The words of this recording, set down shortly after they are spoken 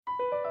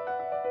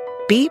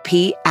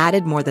BP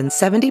added more than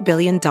 $70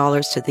 billion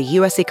to the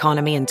U.S.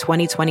 economy in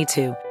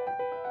 2022.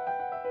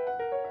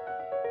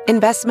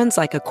 Investments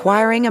like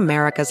acquiring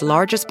America's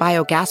largest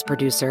biogas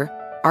producer,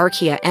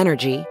 Archaea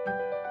Energy,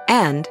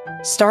 and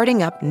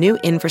starting up new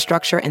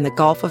infrastructure in the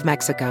Gulf of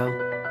Mexico.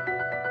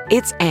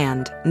 It's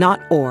and,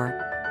 not or.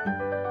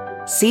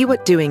 See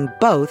what doing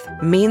both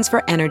means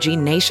for energy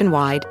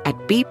nationwide at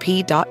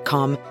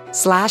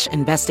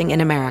bp.com/investing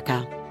in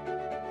America.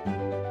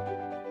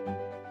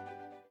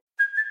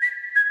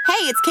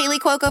 Hey, it's Kaylee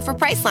Cuoco for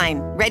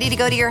Priceline. Ready to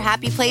go to your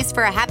happy place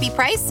for a happy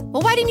price?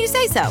 Well, why didn't you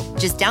say so?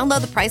 Just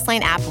download the Priceline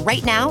app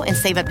right now and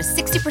save up to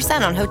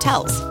 60% on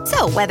hotels.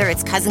 So whether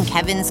it's Cousin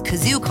Kevin's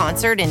Kazoo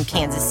Concert in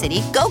Kansas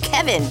City, go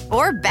Kevin,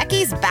 or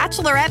Becky's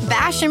Bachelorette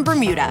Bash in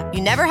Bermuda,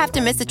 you never have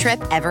to miss a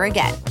trip ever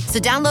again. So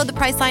download the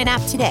Priceline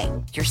app today.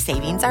 Your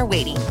savings are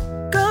waiting.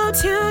 Go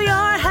to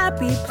your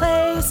happy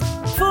place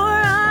for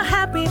a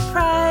happy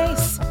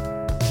price.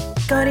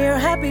 Go to your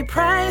happy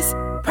price,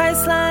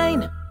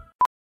 Priceline.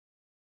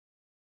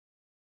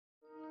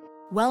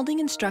 Welding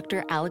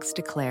instructor Alex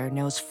DeClaire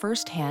knows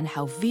firsthand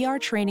how VR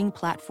training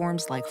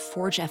platforms like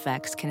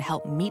ForgeFX can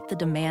help meet the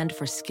demand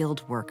for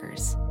skilled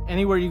workers.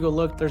 Anywhere you go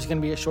look, there's going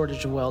to be a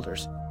shortage of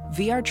welders.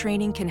 VR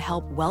training can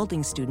help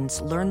welding students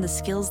learn the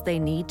skills they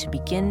need to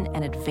begin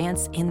and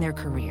advance in their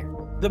career.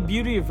 The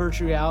beauty of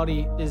virtual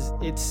reality is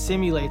it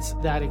simulates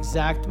that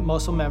exact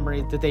muscle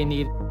memory that they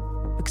need.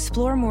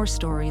 Explore more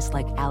stories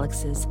like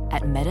Alex's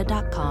at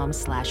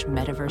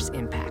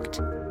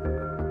meta.com/metaverseimpact.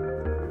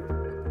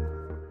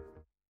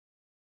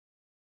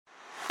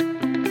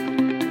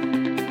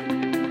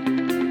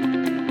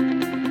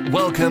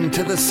 Welcome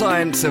to the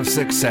Science of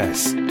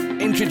Success.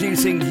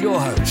 Introducing your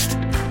host,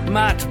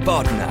 Matt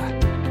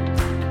Bodnar.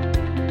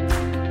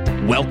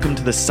 Welcome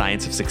to the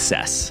Science of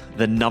Success,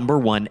 the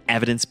 #1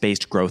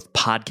 evidence-based growth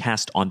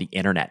podcast on the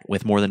internet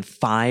with more than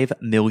 5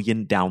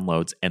 million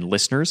downloads and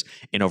listeners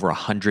in over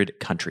 100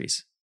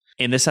 countries.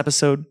 In this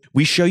episode,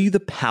 we show you the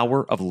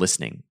power of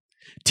listening,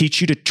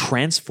 teach you to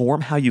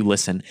transform how you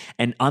listen,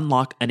 and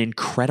unlock an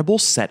incredible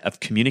set of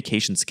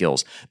communication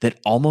skills that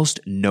almost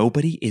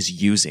nobody is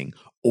using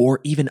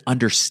or even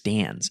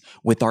understands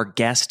with our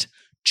guest,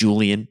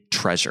 Julian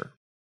Treasure.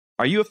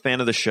 Are you a fan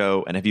of the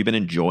show and have you been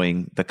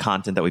enjoying the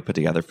content that we put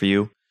together for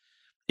you?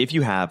 If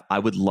you have, I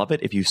would love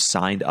it if you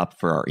signed up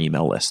for our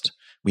email list.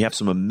 We have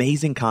some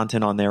amazing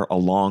content on there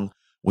along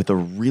with a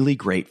really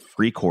great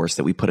free course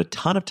that we put a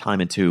ton of time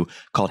into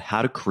called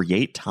How to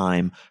Create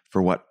Time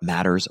for What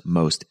Matters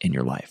Most in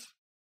Your Life.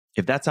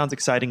 If that sounds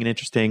exciting and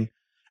interesting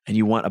and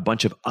you want a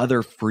bunch of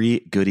other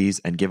free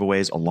goodies and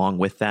giveaways along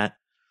with that,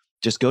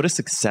 just go to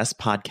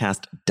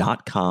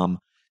successpodcast.com.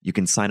 You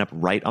can sign up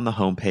right on the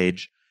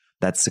homepage.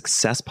 That's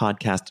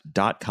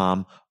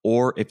successpodcast.com.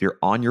 Or if you're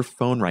on your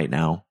phone right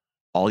now,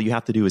 all you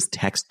have to do is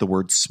text the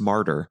word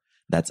SMARTER,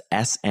 that's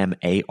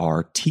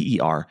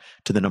SMARTER,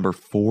 to the number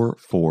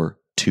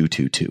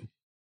 44222.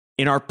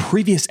 In our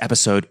previous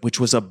episode, which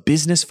was a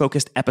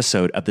business-focused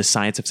episode of the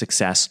Science of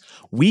Success,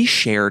 we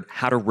shared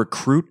how to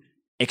recruit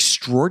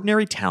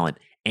extraordinary talent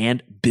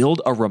and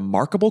build a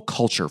remarkable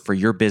culture for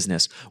your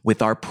business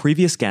with our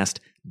previous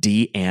guest,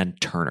 Deanne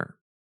Turner.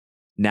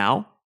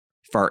 Now,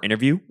 for our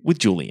interview with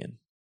Julian.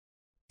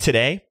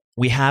 Today,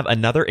 we have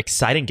another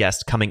exciting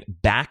guest coming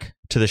back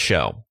to the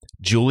show,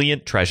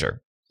 Julian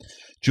Treasure.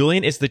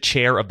 Julian is the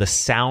chair of the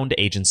Sound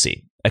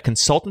Agency, a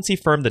consultancy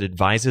firm that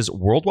advises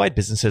worldwide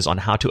businesses on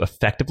how to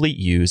effectively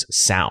use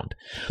sound.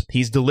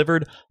 He's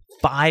delivered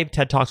 5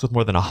 TED Talks with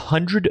more than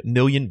 100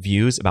 million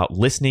views about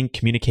listening,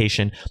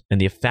 communication, and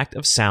the effect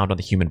of sound on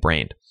the human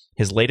brain.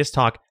 His latest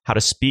talk, How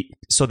to Speak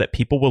So That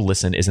People Will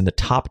Listen, is in the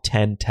top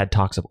 10 TED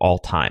Talks of all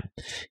time.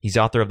 He's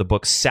author of the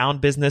books Sound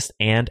Business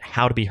and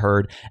How to Be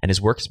Heard, and his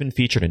work has been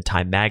featured in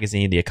Time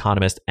Magazine, The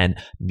Economist, and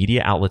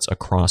media outlets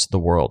across the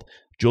world.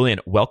 Julian,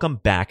 welcome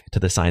back to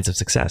the Science of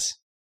Success.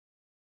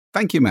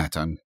 Thank you, Matt.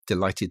 I'm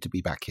delighted to be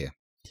back here.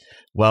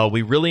 Well,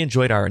 we really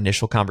enjoyed our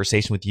initial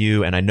conversation with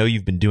you, and I know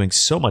you've been doing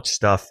so much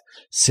stuff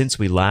since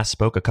we last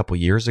spoke a couple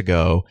years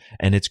ago,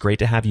 and it's great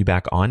to have you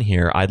back on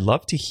here. I'd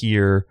love to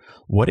hear,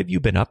 what have you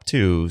been up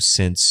to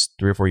since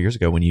 3 or 4 years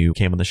ago when you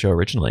came on the show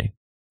originally?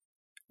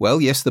 Well,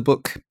 yes, the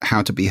book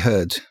How to Be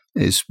Heard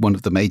is one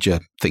of the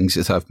major things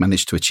that I've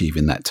managed to achieve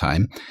in that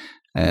time,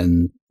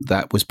 and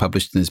that was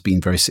published and has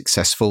been very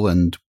successful,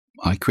 and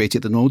I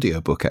created an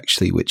audiobook,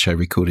 actually, which I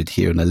recorded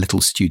here in a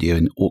little studio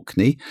in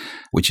Orkney,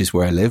 which is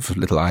where I live, a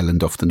little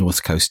island off the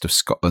north coast of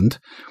Scotland.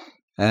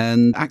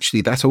 And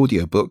actually, that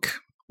audiobook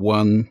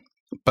won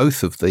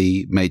both of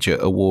the major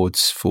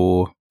awards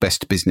for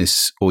Best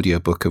Business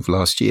Audiobook of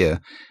last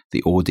year,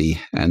 the Audi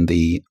and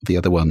the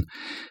other one,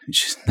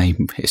 which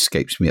name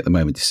escapes me at the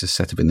moment. It's a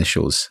set of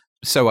initials.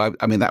 So,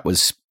 I mean, that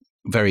was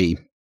very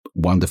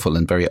wonderful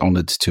and very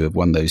honored to have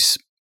won those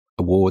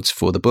awards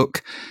for the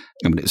book.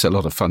 I mean, it was a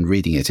lot of fun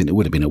reading it, and it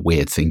would have been a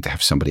weird thing to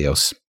have somebody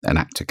else, an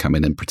actor, come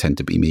in and pretend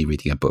to be me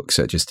reading a book,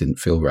 so it just didn't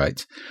feel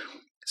right.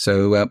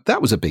 So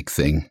that was a big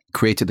thing.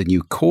 Created a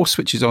new course,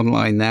 which is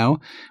online now,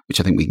 which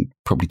I think we can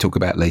probably talk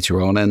about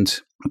later on. And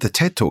the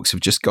TED Talks have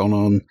just gone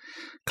on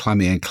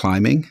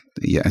climbing.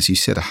 Yeah, as you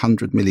said,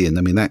 100 million.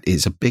 I mean, that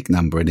is a big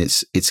number, and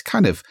it's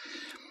kind of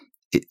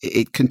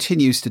it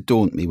continues to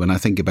daunt me when I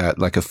think about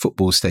like a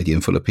football stadium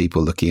full of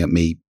people looking at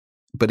me.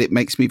 But it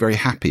makes me very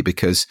happy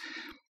because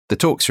the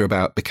talks are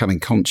about becoming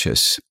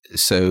conscious.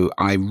 So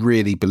I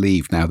really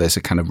believe now there's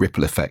a kind of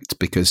ripple effect,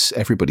 because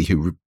everybody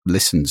who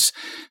listens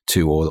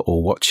to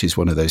or watches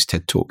one of those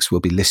TED Talks will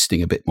be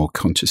listening a bit more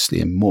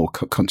consciously and more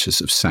conscious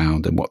of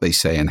sound and what they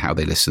say and how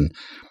they listen.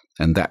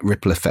 And that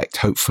ripple effect,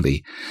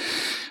 hopefully,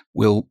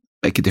 will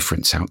make a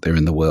difference out there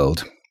in the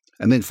world.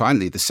 And then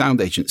finally, the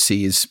sound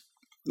agency has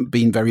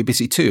been very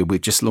busy too.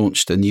 We've just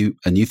launched a new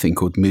thing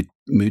called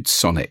Mood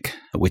Sonic,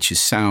 which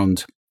is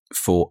sound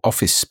for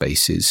office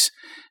spaces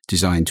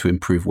designed to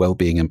improve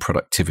well-being and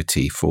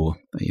productivity for,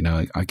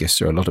 I guess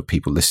there are a lot of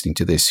people listening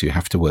to this who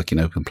have to work in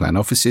open plan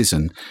offices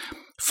and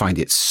find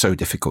it so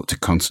difficult to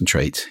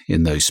concentrate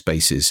in those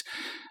spaces.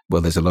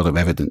 Well, there's a lot of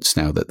evidence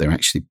now that they're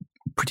actually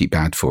pretty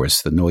bad for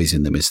us. The noise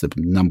in them is the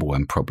number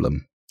one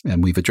problem.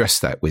 And we've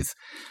addressed that with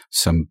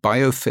some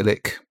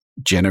biophilic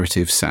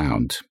generative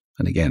sound.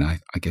 And again, I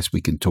guess we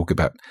can talk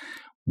about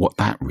what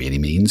that really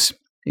means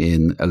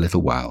in a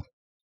little while.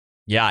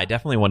 Yeah, I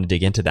definitely want to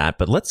dig into that.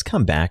 But let's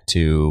come back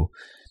to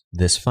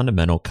this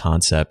fundamental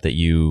concept that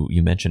you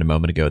mentioned a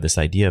moment ago, this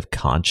idea of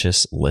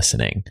conscious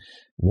listening.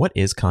 What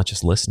is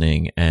conscious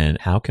listening, and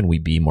how can we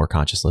be more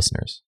conscious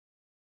listeners?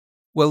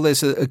 Well,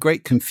 there's a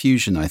great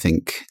confusion, I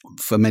think,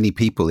 for many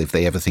people if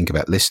they ever think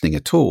about listening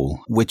at all,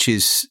 which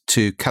is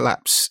to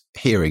collapse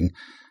hearing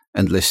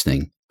and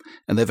listening.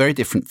 And they're very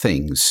different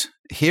things.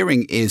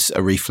 Hearing is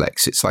a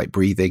reflex. It's like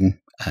breathing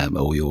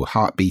or your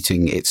heart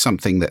beating. It's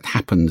something that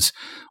happens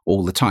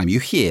all the time. You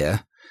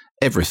hear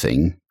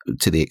everything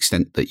to the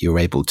extent that you're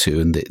able to,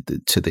 and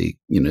to the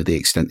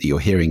extent that your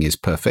hearing is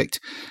perfect.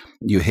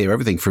 You hear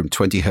everything from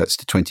 20 hertz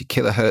to 20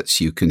 kilohertz.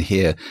 You can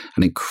hear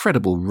an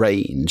incredible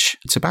range.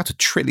 It's about 1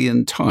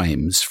 trillion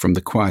times from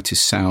the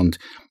quietest sound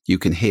you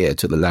can hear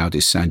to the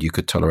loudest sound you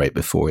could tolerate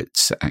before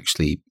it's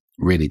actually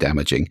really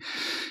damaging.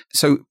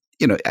 So,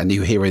 and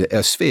you hear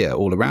a sphere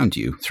all around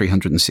you,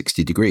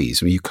 360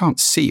 degrees. I mean, you can't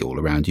see all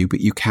around you,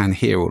 but you can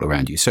hear all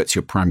around you. So it's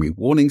your primary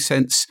warning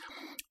sense.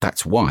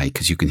 That's why,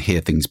 because you can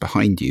hear things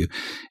behind you.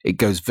 It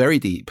goes very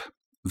deep,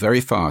 very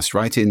fast,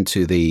 right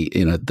into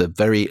the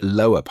very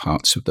lower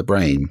parts of the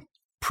brain,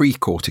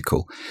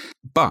 precortical.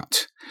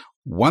 But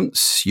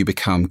once you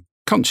become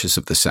conscious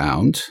of the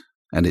sound,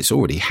 and it's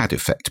already had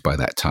effect by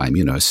that time,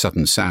 a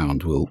sudden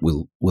sound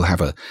will have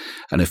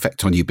an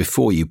effect on you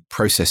before you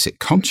process it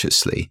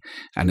consciously,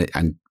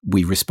 and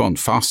we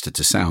respond faster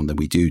to sound than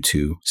we do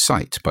to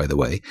sight, by the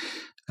way.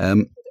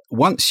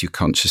 Once you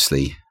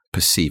consciously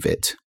perceive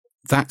it,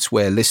 that's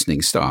where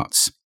listening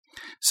starts.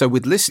 So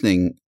with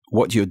listening,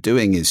 what you're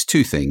doing is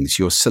two things.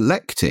 You're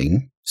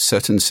selecting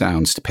certain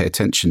sounds to pay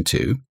attention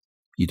to.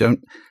 You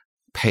don't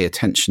pay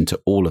attention to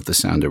all of the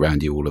sound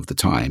around you all of the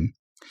time.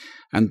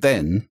 And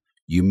then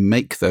you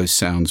make those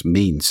sounds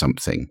mean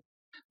something.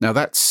 Now,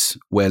 that's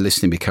where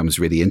listening becomes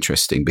really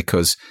interesting,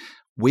 because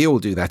we all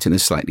do that in a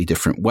slightly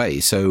different way.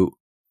 So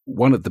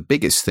one of the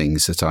biggest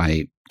things that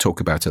I talk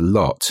about a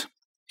lot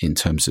in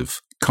terms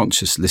of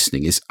conscious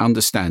listening is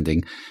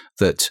understanding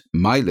that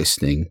my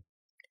listening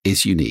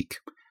is unique.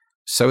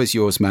 So is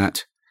yours,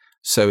 Matt.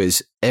 So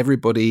is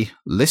everybody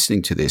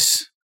listening to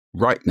this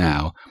right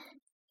now.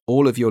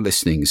 All of your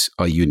listenings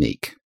are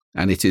unique.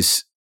 And it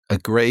is a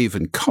grave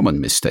and common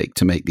mistake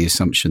to make the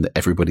assumption that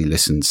everybody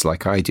listens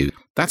like I do.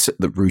 That's at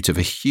the root of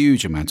a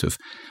huge amount of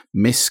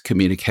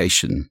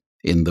miscommunication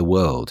in the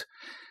world.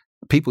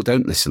 People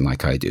don't listen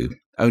like I do.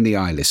 Only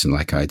I listen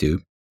like I do.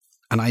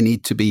 And I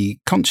need to be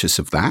conscious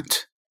of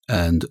that,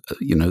 and,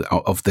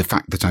 of the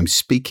fact that I'm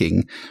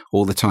speaking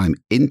all the time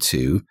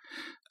into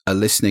a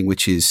listening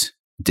which is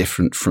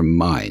different from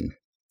mine.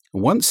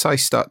 Once I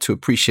start to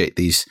appreciate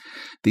these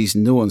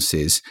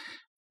nuances,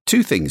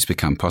 two things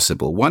become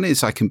possible. One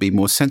is I can be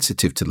more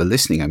sensitive to the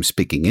listening I'm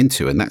speaking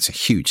into, and that's a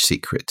huge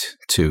secret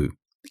to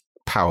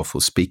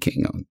powerful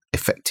speaking,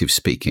 effective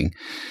speaking.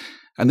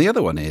 And the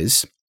other one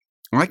is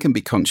I can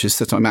be conscious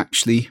that I'm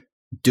actually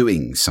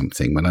doing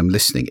something when I'm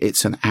listening.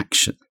 It's an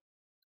action.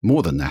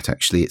 More than that,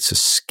 actually, it's a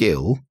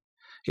skill.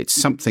 It's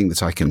something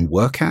that I can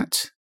work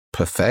at,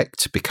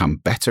 perfect, become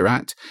better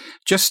at.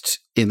 Just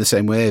in the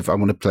same way, if I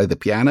want to play the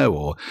piano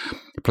or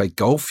play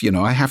golf,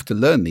 I have to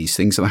learn these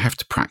things and I have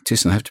to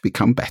practice and I have to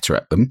become better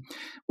at them.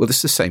 Well,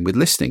 it's the same with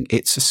listening.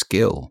 It's a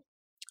skill.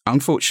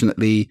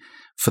 Unfortunately,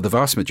 for the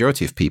vast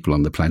majority of people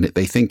on the planet,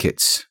 they think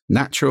it's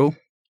natural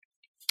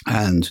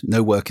and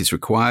no work is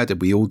required and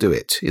we all do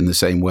it in the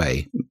same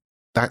way.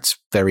 That's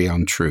very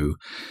untrue.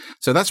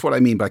 So that's what I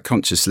mean by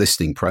conscious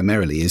listening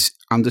primarily, is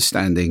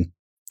understanding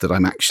that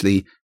I'm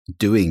actually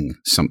doing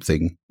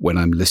something when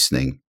I'm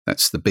listening.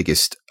 That's the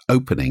biggest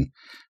opening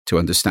to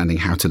understanding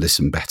how to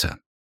listen better.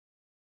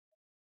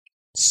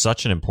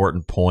 Such an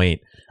important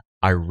point.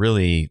 I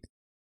really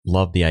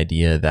love the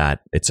idea that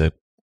it's a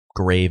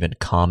grave and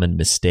common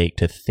mistake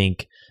to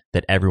think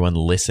that everyone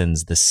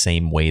listens the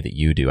same way that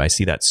you do. I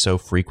see that so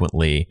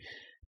frequently.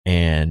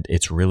 And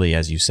it's really,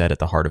 as you said, at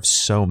the heart of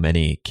so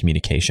many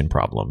communication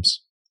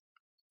problems.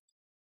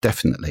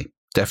 Definitely.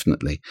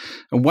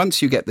 And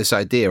once you get this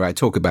idea, I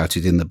talk about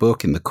it in the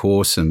book, in the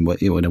course, and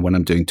when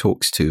I'm doing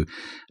talks to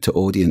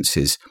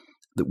audiences,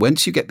 that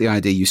once you get the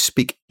idea, you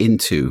speak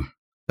into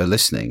a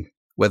listening,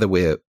 whether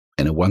we're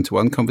in a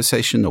one-to-one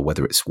conversation or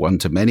whether it's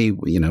one-to-many,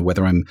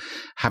 whether I'm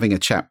having a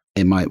chat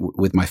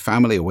with my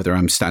family or whether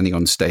I'm standing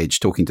on stage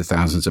talking to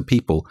thousands of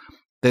people,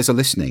 there's a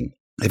listening.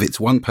 If it's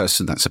one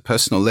person, that's a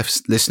personal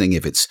listening.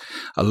 If it's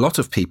a lot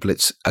of people,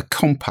 it's a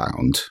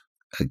compound,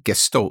 a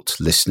gestalt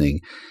listening,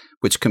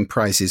 which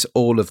comprises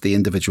all of the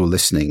individual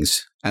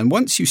listenings. And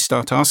once you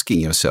start asking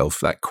yourself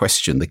that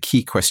question, the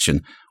key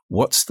question,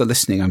 what's the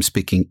listening I'm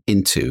speaking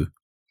into?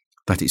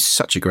 That is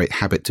such a great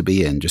habit to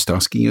be in, just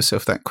asking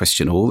yourself that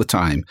question all the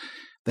time.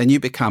 Then you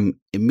become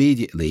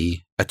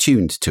immediately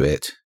attuned to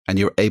it and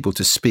you're able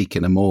to speak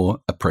in a more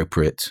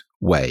appropriate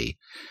way.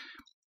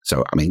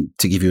 So,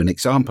 to give you an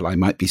example, I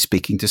might be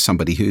speaking to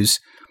somebody who's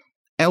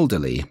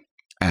elderly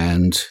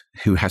and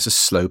who has a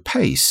slow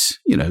pace,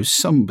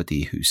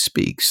 somebody who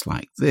speaks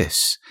like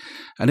this.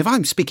 And if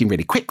I'm speaking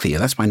really quickly,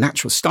 and that's my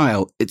natural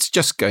style, it's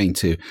just going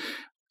to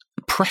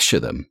pressure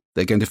them.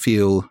 They're going to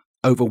feel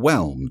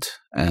overwhelmed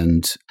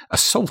and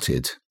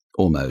assaulted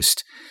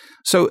almost.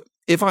 So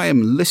if I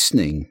am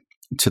listening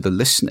to the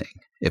listening,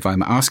 if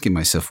I'm asking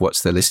myself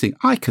what's the listening,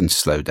 I can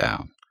slow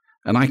down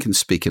and I can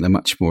speak in a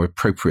much more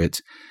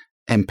appropriate,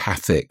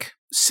 empathic,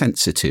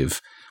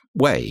 sensitive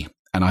way.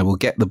 And I will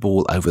get the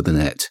ball over the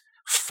net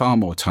far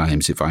more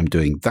times if I'm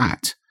doing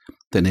that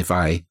than if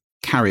I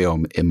carry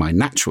on in my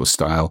natural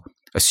style,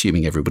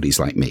 assuming everybody's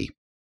like me.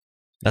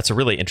 That's a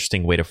really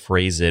interesting way to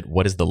phrase it.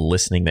 What is the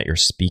listening that you're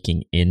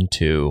speaking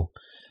into?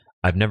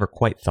 I've never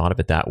quite thought of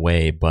it that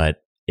way, but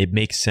it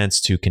makes sense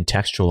to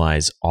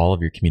contextualize all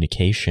of your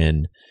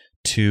communication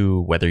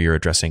to whether you're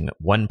addressing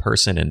one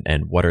person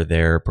and what are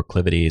their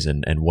proclivities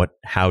and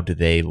how do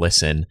they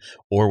listen,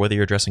 or whether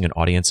you're addressing an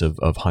audience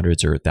of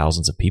hundreds or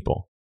thousands of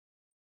people.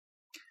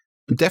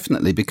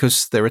 Definitely,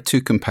 because there are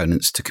two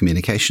components to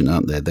communication,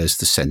 aren't there? There's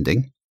the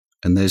sending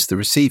and there's the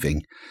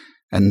receiving.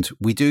 And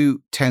we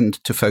do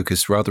tend to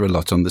focus rather a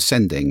lot on the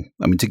sending.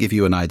 To give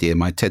you an idea,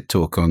 my TED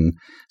Talk on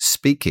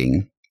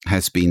speaking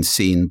has been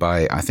seen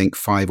by, I think,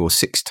 5 or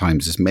 6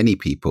 times as many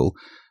people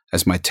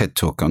as my TED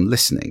Talk on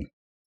listening.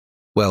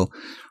 Well,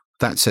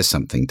 that says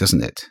something,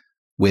 doesn't it?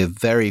 We're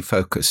very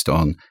focused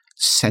on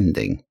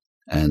sending,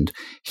 and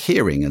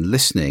hearing and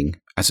listening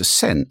as a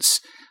sense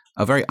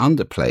are very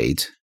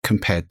underplayed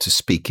compared to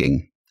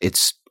speaking.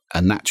 It's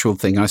a natural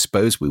thing, I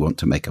suppose. We want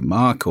to make a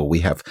mark, or we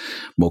have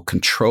more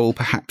control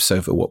perhaps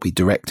over what we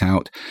direct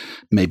out.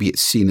 Maybe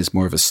it's seen as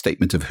more of a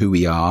statement of who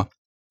we are.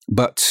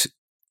 But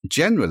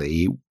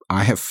generally,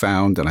 I have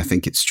found, and I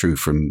think it's true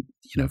from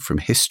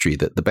history,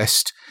 that the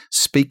best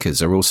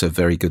speakers are also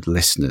very good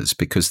listeners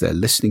because they're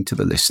listening to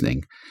the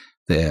listening.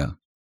 They're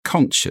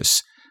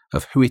conscious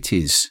of who it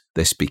is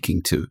they're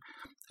speaking to,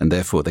 and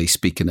therefore they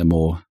speak in a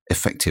more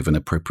effective and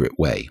appropriate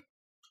way.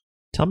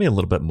 Tell me a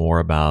little bit more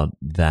about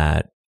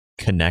that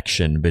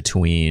connection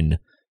between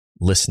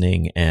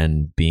listening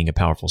and being a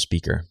powerful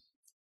speaker.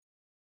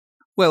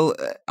 Well,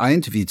 I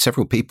interviewed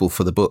several people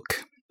for the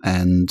book,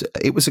 and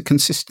it was a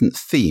consistent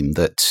theme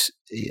that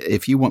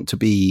if you want to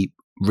be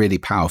really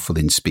powerful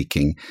in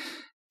speaking,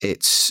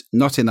 it's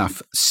not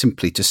enough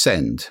simply to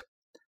send.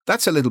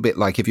 That's a little bit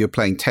like if you're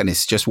playing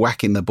tennis, just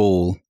whacking the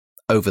ball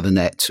over the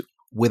net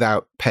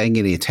without paying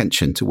any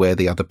attention to where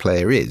the other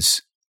player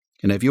is.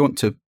 If you want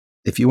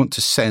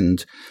to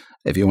send,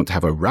 if you want to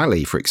have a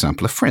rally, for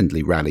example, a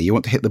friendly rally, you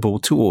want to hit the ball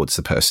towards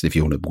the person. If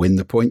you want to win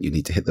the point, you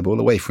need to hit the ball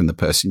away from the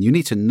person. You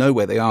need to know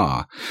where they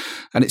are.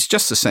 And it's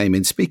just the same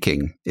in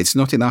speaking. It's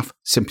not enough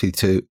simply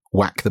to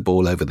whack the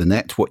ball over the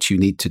net. What you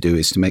need to do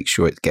is to make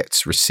sure it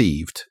gets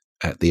received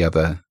at the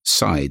other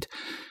side.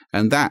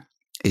 And that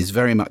is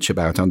very much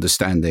about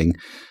understanding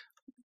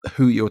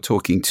who you're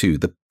talking to,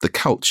 the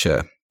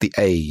culture, the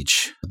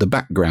age, the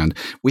background.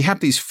 We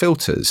have these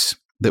filters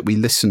that we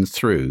listen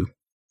through.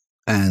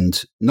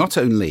 And not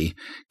only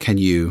can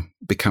you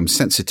become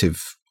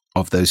sensitive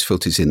of those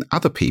filters in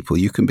other people,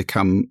 you can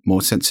become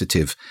more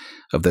sensitive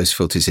of those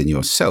filters in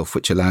yourself,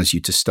 which allows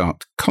you to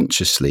start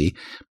consciously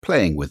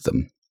playing with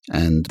them.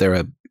 And there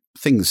are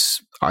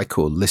things I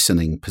call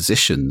listening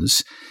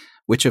positions,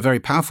 which are very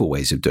powerful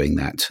ways of doing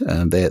that.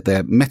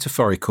 They're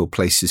metaphorical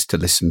places to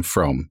listen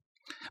from.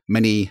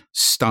 Many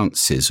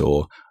stances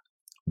or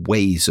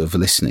ways of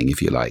listening,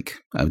 if you like.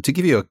 To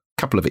give you a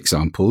couple of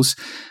examples,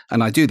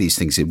 and I do these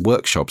things in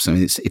workshops.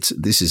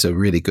 This is a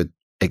really good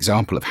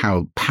example of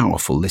how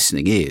powerful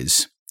listening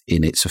is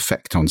in its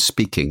effect on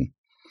speaking.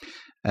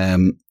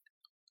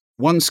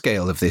 One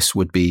scale of this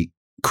would be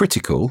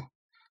critical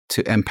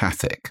to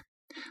empathic.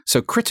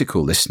 So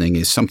critical listening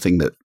is something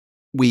that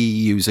we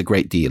use a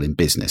great deal in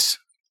business.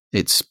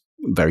 It's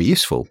very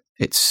useful.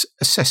 It's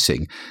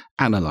assessing,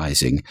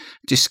 analyzing,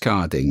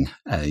 discarding,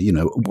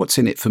 what's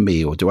in it for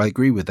me, or do I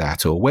agree with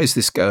that, or where's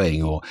this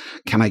going, or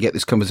can I get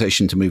this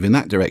conversation to move in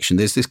that direction?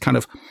 There's this kind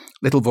of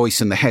little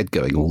voice in the head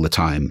going all the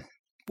time.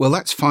 Well,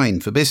 that's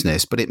fine for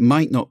business, but it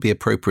might not be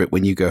appropriate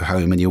when you go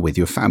home and you're with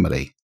your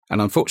family.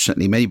 And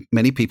unfortunately,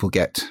 many people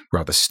get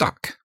rather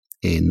stuck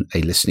in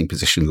a listening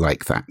position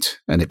like that,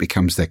 and it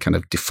becomes their kind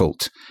of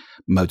default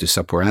modus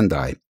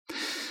operandi.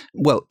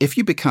 Well, if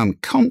you become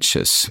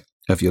conscious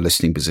of your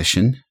listening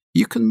position,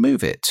 you can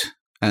move it.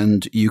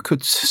 And you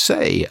could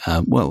say,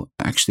 well,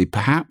 actually,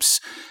 perhaps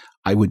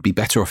I would be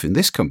better off in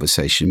this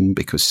conversation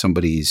because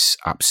somebody's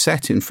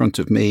upset in front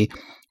of me,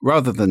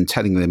 rather than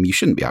telling them you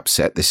shouldn't be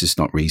upset. This is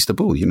not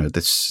reasonable.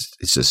 This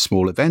is a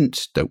small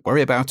event. Don't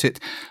worry about it.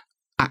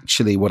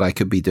 Actually, what I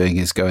could be doing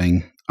is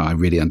going, I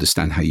really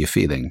understand how you're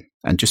feeling,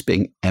 and just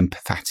being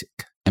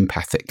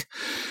empathic.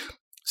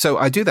 So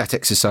I do that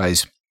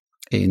exercise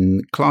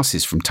in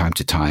classes from time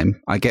to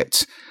time. I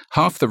get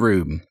half the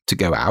room to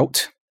go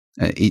out,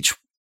 each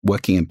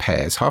working in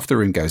pairs. Half the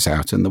room goes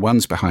out, and the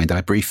ones behind, I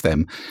brief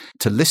them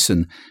to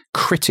listen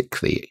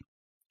critically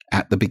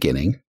at the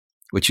beginning,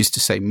 which is to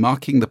say,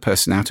 marking the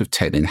person out of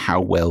 10 in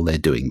how well they're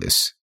doing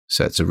this.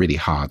 So it's a really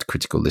hard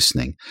critical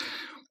listening.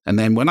 And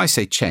then when I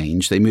say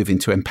change, they move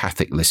into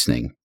empathic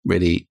listening,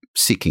 really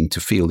seeking to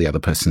feel the other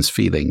person's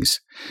feelings.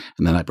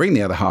 And then I bring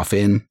the other half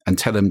in and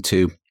tell them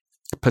to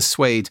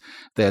persuade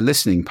their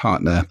listening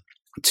partner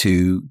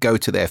to go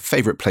to their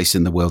favorite place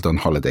in the world on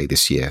holiday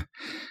this year.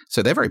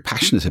 So they're very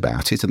passionate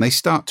about it, and they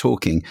start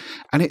talking,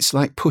 and it's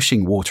like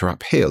pushing water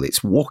uphill.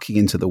 It's walking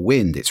into the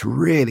wind. It's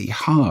really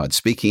hard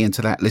speaking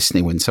into that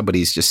listening when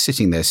somebody's just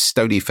sitting there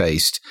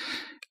stony-faced,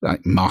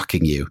 like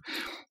marking you.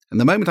 And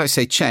the moment I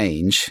say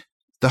change,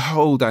 the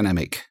whole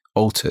dynamic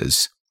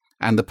alters,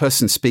 and the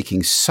person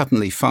speaking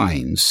suddenly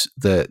finds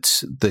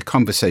that the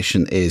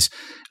conversation is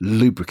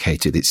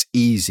lubricated, it's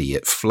easy,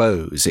 it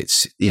flows,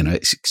 it's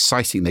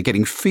exciting. They're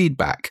getting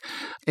feedback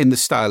in the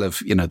style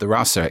of, the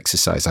RASA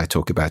exercise I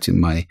talk about in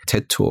my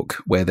TED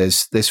Talk, where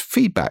there's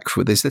feedback,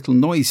 where there's little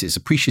noises,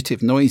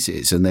 appreciative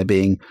noises, and they're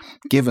being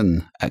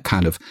given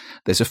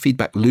there's a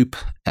feedback loop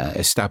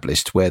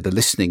established where the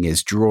listening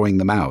is drawing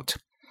them out.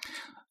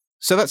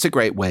 So that's a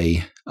great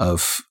way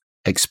of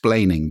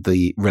explaining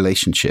the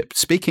relationship.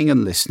 Speaking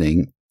and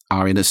listening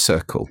are in a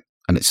circle,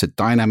 and it's a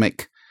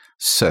dynamic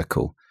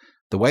circle.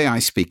 The way I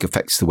speak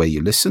affects the way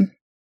you listen.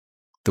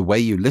 The way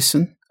you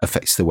listen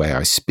affects the way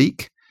I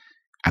speak,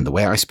 and the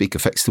way I speak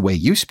affects the way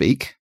you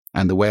speak,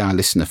 and the way I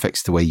listen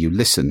affects the way you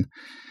listen.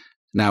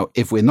 Now,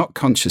 if we're not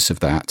conscious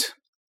of that,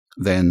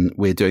 then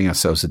we're doing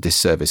ourselves a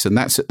disservice. And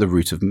that's at the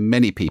root of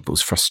many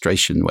people's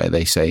frustration, where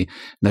they say,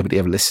 nobody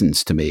ever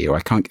listens to me, or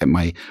I can't get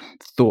my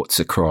thoughts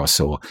across,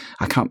 or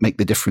I can't make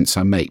the difference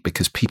I make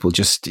because people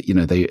just,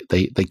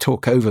 they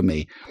talk over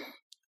me.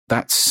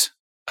 That's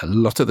a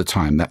lot of the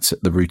time, that's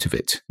at the root of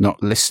it,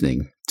 not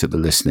listening to the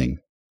listening.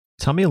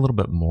 Tell me a little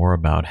bit more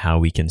about how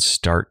we can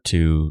start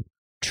to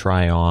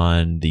try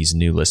on these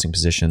new listening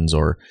positions,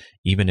 or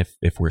even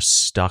if we're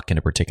stuck in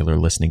a particular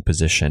listening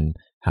position,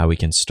 how we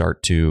can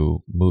start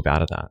to move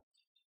out of that.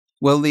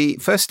 Well, the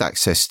first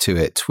access to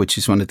it, which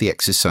is one of the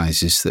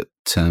exercises that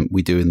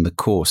we do in the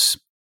course,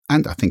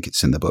 and I think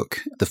it's in the book,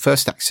 the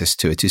first access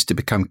to it is to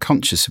become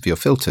conscious of your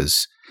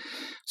filters.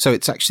 So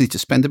it's actually to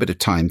spend a bit of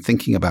time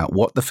thinking about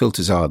what the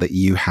filters are that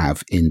you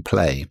have in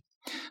play.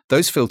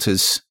 Those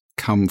filters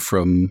come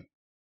from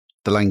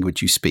the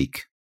language you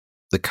speak,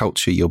 the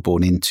culture you're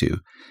born into.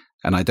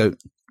 And I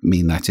don't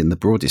mean that in the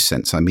broadest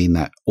sense. I mean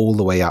that all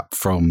the way up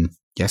from,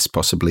 yes,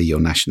 possibly your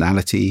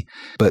nationality,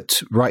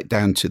 but right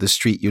down to the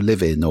street you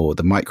live in, or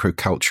the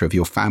microculture of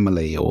your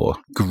family or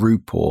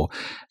group, or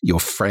your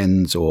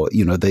friends, or,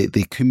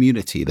 the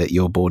community that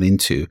you're born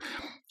into.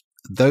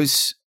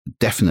 Those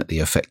definitely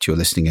affect your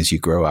listening as you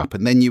grow up.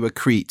 And then you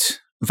accrete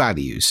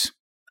values,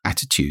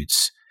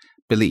 attitudes,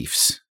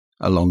 beliefs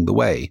along the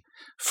way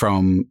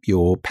from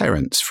your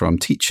parents, from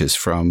teachers,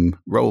 from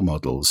role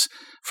models,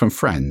 from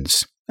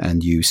friends.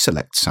 And you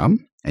select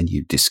some and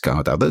you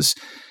discard others.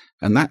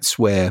 And that's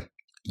where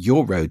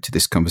your road to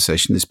this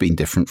conversation has been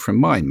different from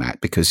mine,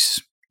 Matt,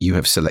 because you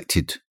have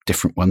selected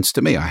different ones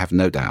to me, I have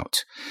no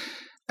doubt.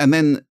 And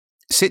then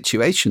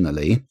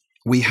situationally,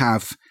 we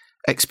have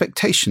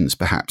expectations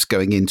perhaps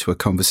going into a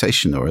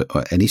conversation or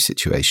any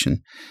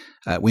situation.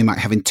 We might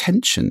have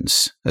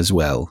intentions as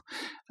well.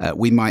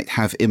 We might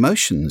have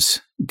emotions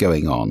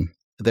going on.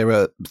 There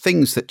are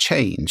things that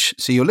change.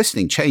 So your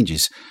listening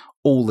changes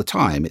all the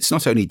time. It's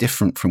not only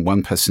different from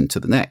one person to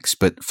the next,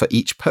 but for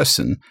each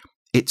person,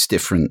 it's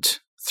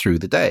different through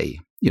the day.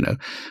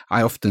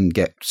 I often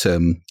get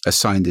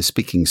assigned a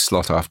speaking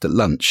slot after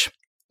lunch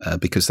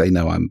because they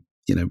know I'm,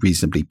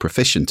 reasonably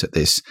proficient at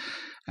this.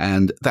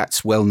 And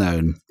that's well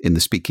known in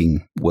the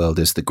speaking world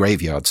as the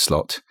graveyard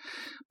slot,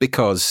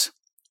 because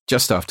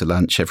just after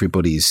lunch,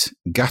 everybody's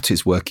gut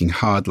is working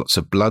hard. Lots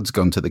of blood's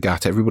gone to the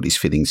gut. Everybody's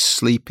feeling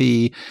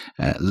sleepy,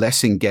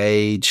 less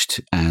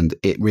engaged, and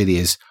it really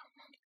is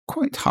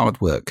quite hard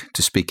work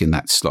to speak in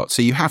that slot.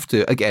 So you have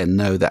to, again,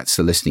 know that's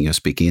the listening you're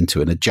speaking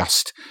into, and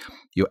adjust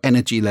your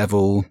energy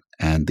level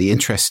and the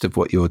interest of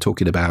what you're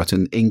talking about,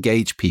 and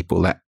engage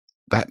people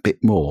that bit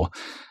more,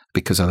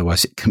 because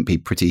otherwise it can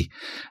be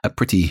a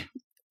pretty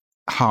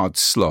hard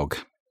slog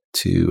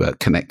to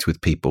connect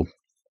with people.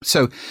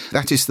 So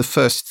that is the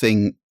first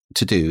thing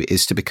to do,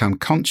 is to become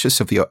conscious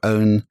of your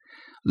own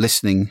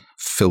listening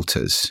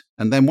filters.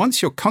 And then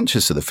once you're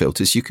conscious of the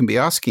filters, you can be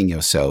asking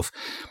yourself,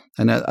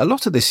 and a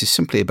lot of this is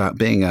simply about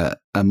being a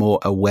more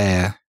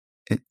aware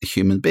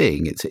human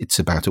being. It's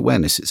about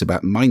awareness. It's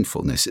about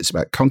mindfulness. It's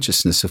about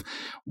consciousness of,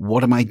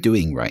 what am I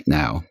doing right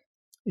now?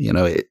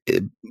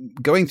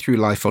 Going through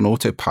life on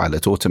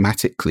autopilot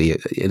automatically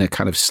in a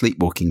kind of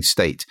sleepwalking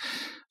state,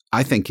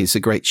 I think is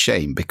a great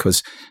shame,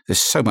 because there's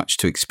so much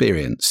to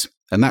experience.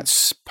 And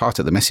that's part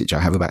of the message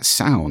I have about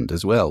sound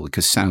as well,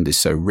 because sound is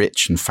so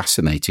rich and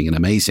fascinating and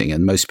amazing.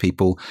 And most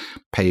people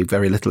pay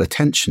very little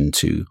attention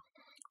to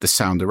the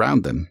sound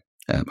around them.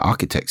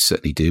 Architects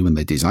certainly do when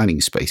they're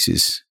designing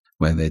spaces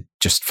where they're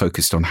just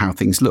focused on how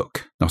things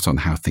look, not on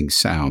how things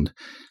sound.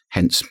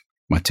 Hence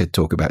my TED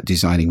Talk about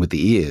designing with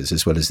the ears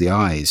as well as the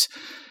eyes.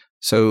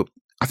 So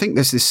I think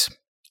there's this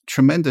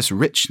tremendous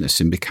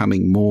richness in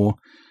becoming more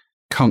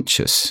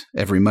conscious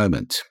every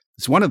moment.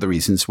 It's one of the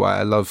reasons why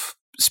I love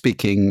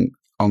speaking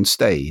on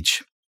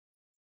stage,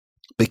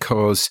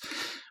 because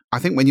I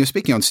think when you're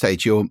speaking on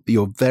stage, you're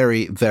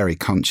very, very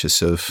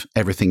conscious of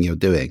everything you're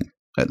doing.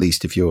 At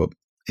least if you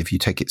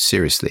take it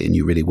seriously and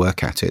you really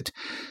work at it,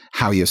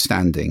 how you're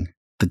standing,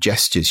 the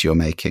gestures you're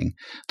making,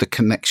 the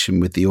connection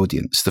with the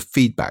audience, the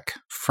feedback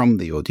from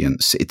the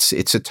audience.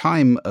 It's a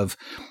time of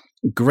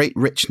great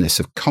richness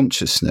of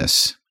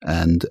consciousness,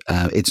 and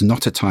it's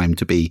not a time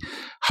to be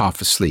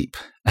half asleep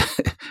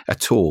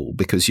at all,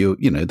 because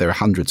there are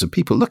hundreds of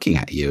people looking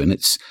at you, and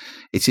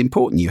it's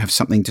important. You have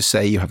something to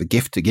say, you have a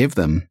gift to give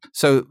them.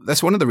 So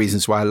that's one of the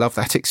reasons why I love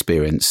that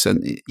experience.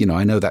 And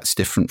I know that's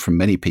different from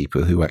many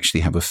people who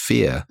actually have a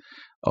fear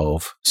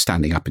of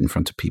standing up in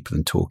front of people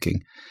and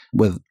talking.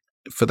 Well,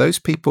 for those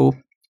people,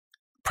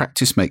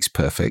 practice makes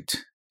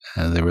perfect.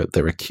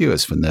 There are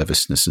cures for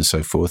nervousness and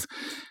so forth.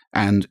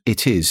 And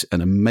it is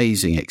an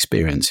amazing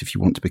experience if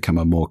you want to become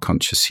a more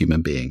conscious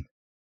human being.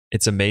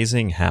 It's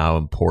amazing how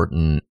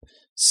important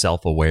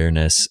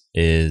self-awareness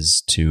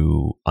is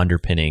to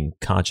underpinning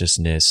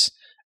consciousness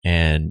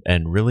and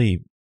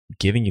really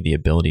giving you the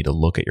ability to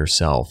look at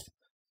yourself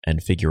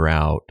and figure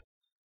out,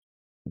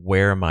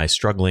 where am I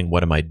struggling?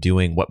 What am I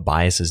doing? What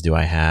biases do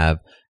I have?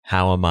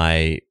 How am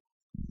I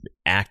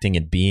acting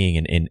and being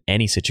in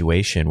any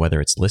situation, whether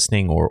it's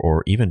listening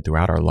or even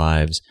throughout our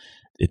lives?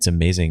 It's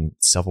amazing.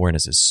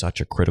 Self-awareness is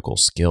such a critical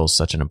skill,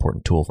 such an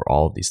important tool for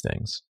all of these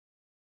things.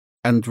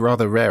 And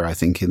rather rare, I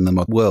think, in the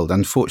modern world.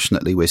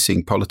 Unfortunately, we're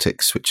seeing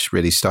politics, which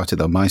really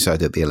started on my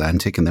side of the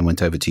Atlantic and then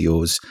went over to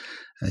yours.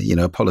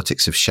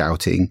 Politics of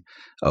shouting,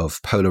 of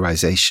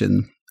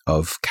polarization,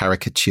 of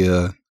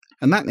caricature.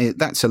 And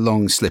that's a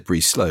long,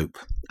 slippery slope.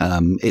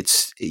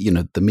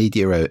 The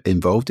media are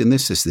involved in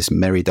this. There's this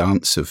merry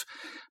dance of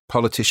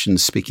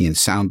politicians speaking in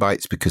sound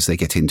bites because they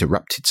get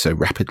interrupted so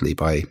rapidly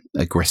by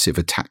aggressive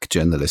attack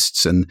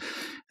journalists, and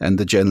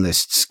the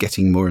journalists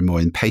getting more and more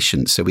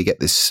impatient. So we get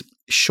this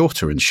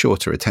shorter and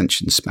shorter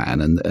attention span,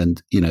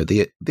 and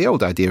the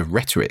old idea of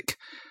rhetoric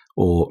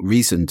or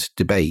reasoned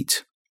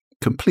debate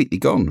completely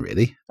gone,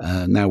 really.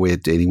 Now we're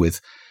dealing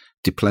with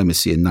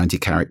diplomacy in 90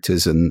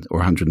 characters or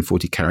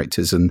 140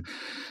 characters, and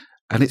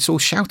it's all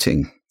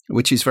shouting,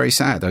 which is very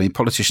sad. I mean,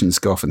 politicians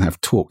go off and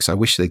have talks. I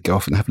wish they'd go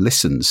off and have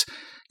listens,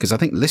 because I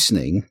think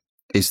listening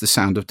is the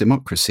sound of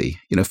democracy.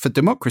 For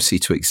democracy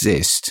to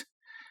exist,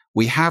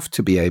 we have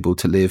to be able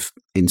to live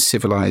in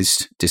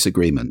civilized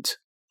disagreement.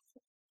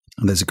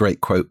 And there's a great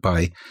quote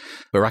by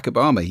Barack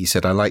Obama. He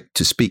said, "I like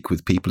to speak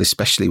with people,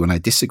 especially when I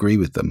disagree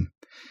with them."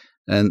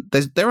 And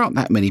there aren't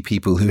that many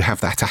people who have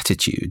that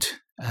attitude.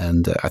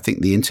 And I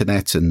think the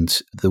internet and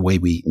the way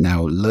we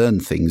now learn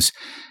things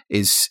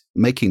is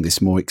making this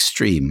more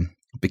extreme,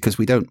 because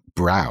we don't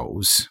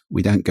browse.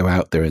 We don't go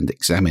out there and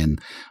examine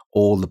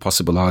all the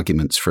possible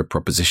arguments for a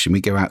proposition.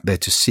 We go out there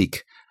to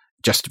seek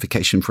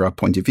justification for our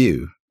point of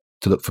view,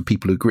 to look for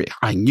people who agree.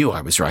 I knew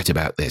I was right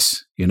about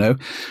this,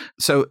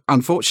 So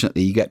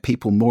unfortunately, you get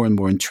people more and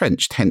more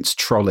entrenched, hence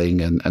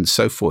trolling and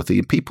so forth.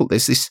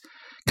 There's this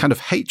kind of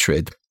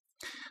hatred.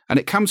 And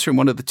it comes from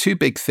one of the two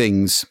big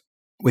things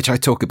which I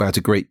talk about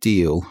a great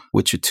deal,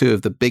 which are two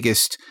of the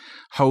biggest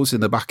holes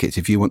in the bucket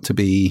if you want to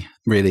be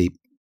really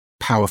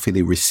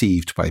powerfully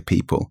received by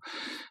people.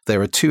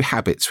 There are two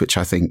habits which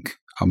I think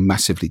are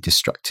massively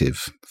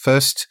destructive.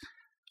 First,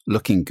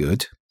 looking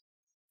good.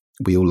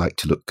 We all like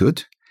to look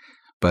good.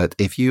 But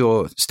if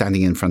you're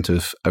standing in front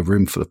of a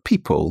room full of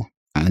people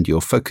and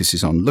your focus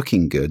is on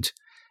looking good,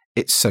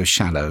 it's so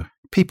shallow.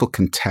 People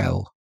can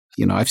tell.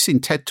 I've seen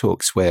TED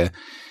Talks where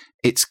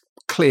it's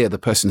clear the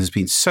person has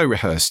been so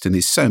rehearsed and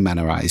is so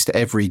mannerized.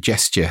 Every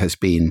gesture has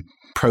been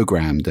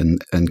programmed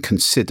and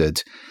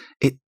considered.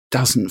 It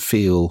doesn't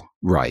feel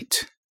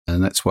right.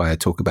 And that's why I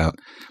talk about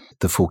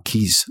the 4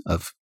 keys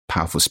of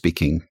powerful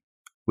speaking,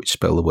 which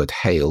spell the word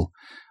HAIL: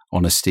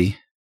 honesty,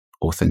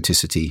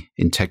 authenticity,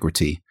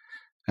 integrity,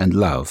 and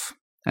love.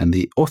 And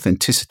the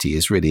authenticity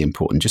is really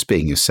important, just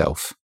being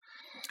yourself.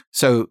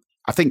 So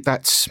I think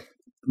that's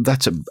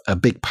a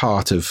big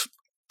part of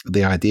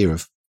the idea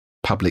of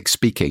public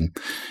speaking.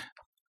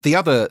 The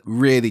other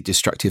really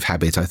destructive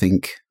habit, I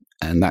think,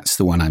 and that's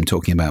the one I'm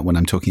talking about when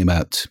I'm talking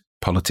about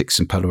politics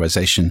and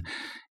polarization,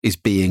 is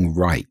being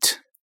right.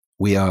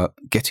 We are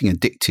getting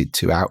addicted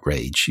to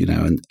outrage,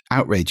 and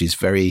outrage is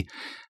very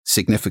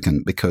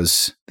significant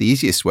because the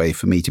easiest way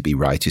for me to be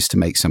right is to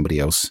make somebody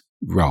else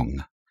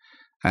wrong.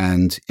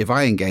 And if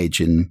I engage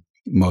in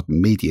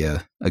modern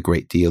media a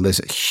great deal, there's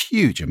a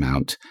huge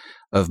amount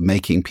of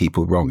making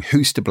people wrong.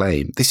 Who's to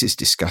blame? This is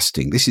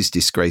disgusting. This is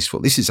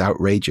disgraceful. This is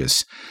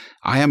outrageous.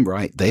 I am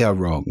right. They are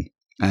wrong.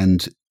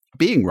 And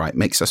being right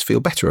makes us feel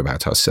better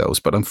about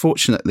ourselves. But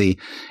unfortunately,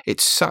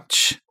 it's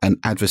such an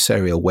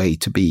adversarial way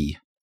to be.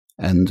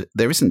 And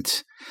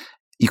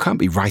you can't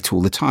be right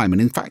all the time. And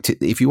in fact,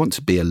 if you want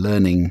to be a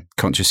learning,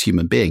 conscious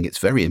human being, it's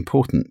very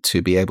important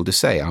to be able to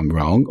say, I'm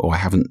wrong, or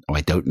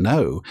I don't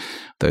know.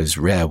 Those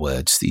rare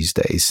words these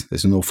days.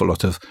 There's an awful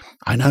lot of,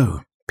 I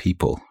know,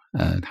 people.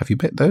 Have you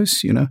met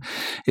those?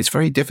 It's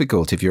very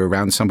difficult if you're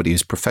around somebody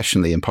who's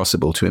professionally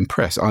impossible to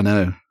impress. I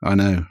know.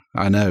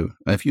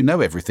 If you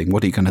know everything,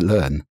 what are you going to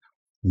learn?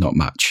 Not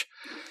much.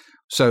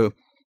 So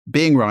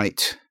being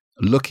right,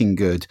 looking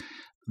good,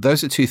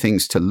 those are two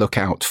things to look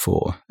out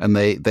for. And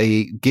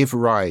they give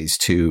rise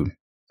to,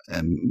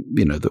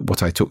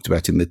 what I talked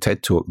about in the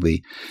TED Talk,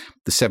 the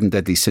 7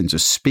 deadly sins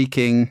of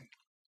speaking.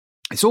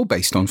 It's all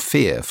based on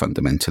fear,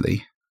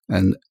 fundamentally.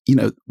 And,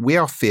 we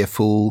are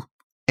fearful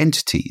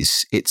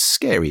entities. It's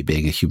scary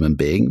being a human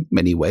being in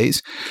many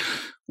ways,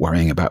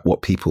 worrying about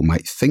what people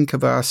might think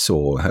of us,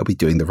 or are we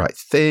doing the right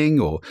thing,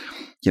 or,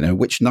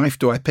 which knife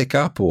do I pick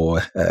up,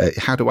 or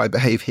how do I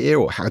behave here,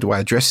 or how do I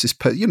address this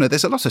person?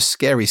 There's a lot of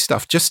scary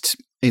stuff just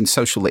in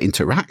social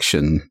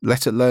interaction,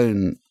 let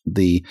alone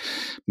the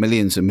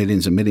millions and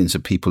millions and millions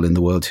of people in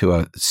the world who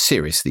are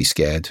seriously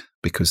scared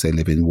because they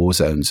live in war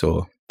zones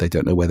or they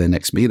don't know where their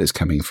next meal is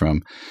coming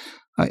from.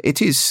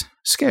 It is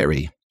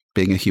scary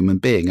being a human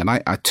being. And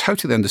I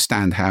totally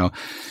understand how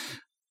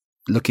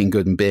looking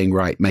good and being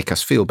right make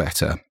us feel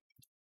better.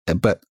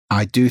 But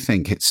I do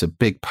think it's a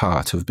big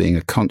part of being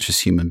a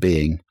conscious human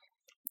being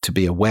to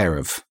be aware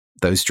of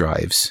those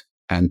drives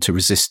and to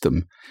resist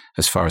them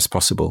as far as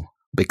possible,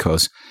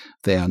 because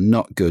they are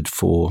not good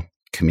for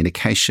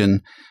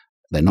communication.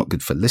 They're not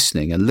good for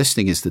listening. And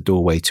listening is the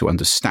doorway to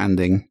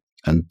understanding.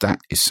 And that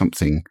is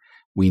something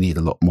we need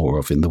a lot more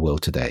of in the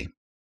world today.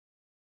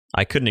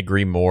 I couldn't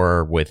agree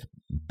more with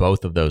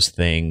both of those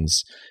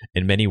things.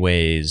 In many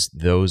ways,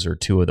 those are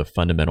two of the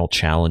fundamental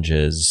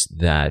challenges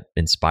that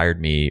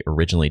inspired me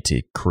originally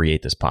to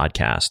create this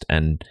podcast.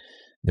 And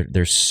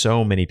there's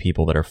so many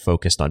people that are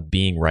focused on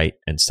being right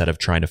instead of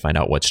trying to find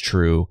out what's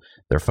true.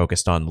 They're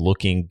focused on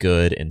looking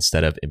good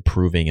instead of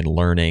improving and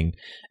learning.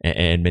 And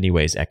in many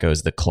ways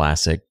echoes the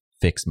classic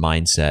fixed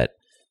mindset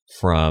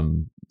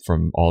from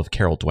all of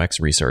Carol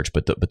Dweck's research.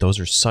 But those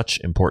are such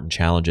important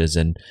challenges.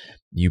 And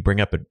you bring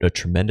up a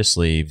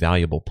tremendously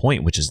valuable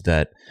point, which is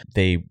that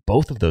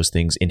both of those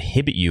things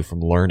inhibit you from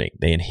learning.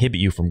 They inhibit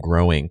you from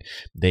growing.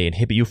 They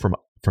inhibit you from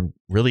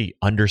really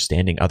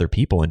understanding other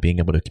people and being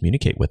able to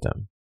communicate with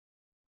them.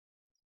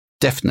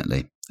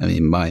 Definitely. I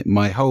mean,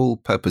 my whole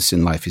purpose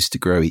in life is to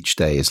grow each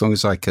day. As long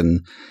as I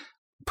can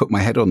put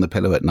my head on the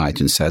pillow at night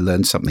and say, I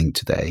learned something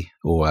today,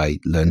 or I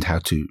learned how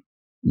to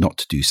not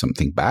to do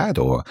something bad,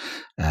 or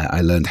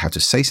I learned how to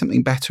say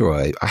something better,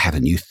 or I had a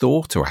new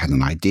thought, or I had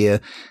an idea,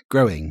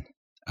 growing.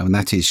 And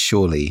that is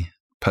surely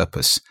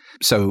purpose.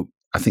 So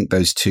I think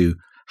those two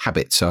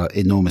habits are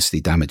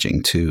enormously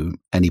damaging to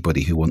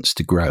anybody who wants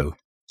to grow.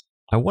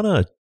 I want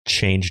to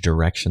change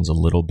directions a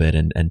little bit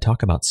and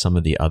talk about some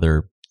of the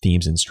other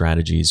themes and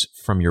strategies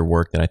from your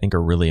work that I think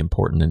are really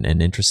important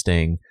and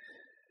interesting.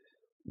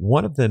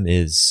 One of them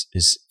is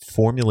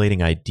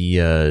formulating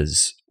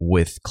ideas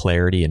with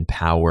clarity and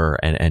power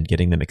and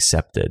getting them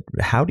accepted.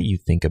 How do you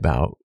think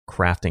about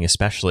crafting,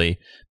 especially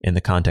in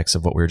the context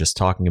of what we were just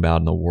talking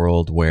about in the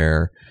world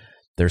where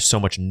there's so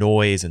much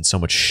noise and so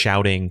much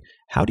shouting?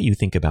 How do you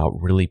think about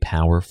really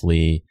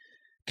powerfully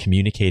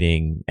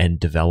communicating and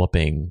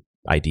developing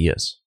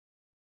ideas?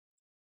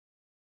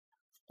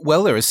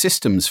 Well, there are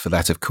systems for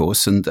that, of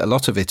course, and a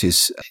lot of it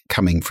is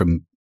coming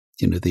from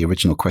the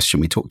original question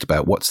we talked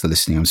about, what's the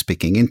listening I'm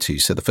speaking into?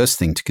 So the first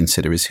thing to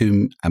consider is,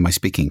 whom am I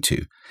speaking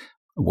to?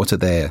 What are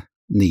their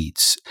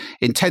needs?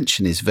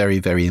 Intention is very,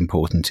 very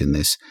important in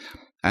this.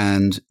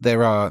 And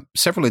there are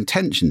several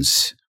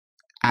intentions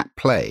at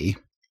play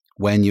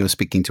when you're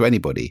speaking to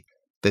anybody.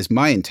 There's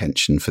my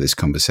intention for this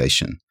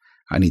conversation.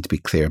 I need to be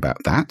clear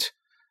about that.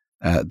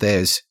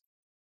 There's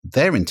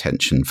their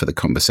intention for the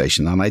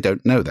conversation, and I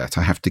don't know that.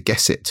 I have to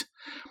guess it.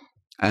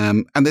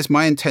 And there's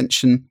my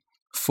intention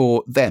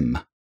for them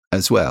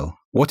as well.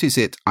 What is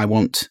it I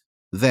want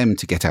them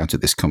to get out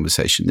of this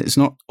conversation? It's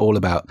not all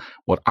about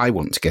what I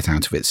want to get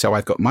out of it. So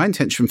I've got my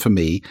intention for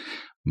me,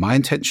 my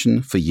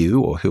intention for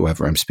you or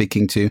whoever I'm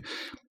speaking to,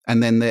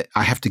 and then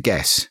I have to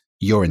guess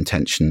your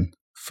intention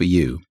for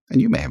you.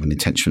 And you may have an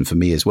intention for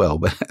me as well,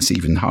 but that's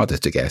even harder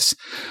to guess.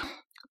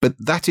 But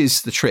that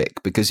is the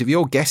trick, because if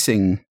you're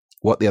guessing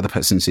what the other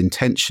person's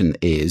intention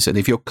is, and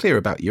if you're clear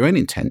about your own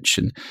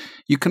intention,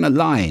 you can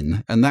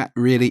align. And that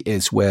really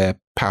is where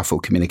powerful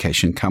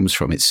communication comes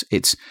from.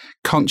 It's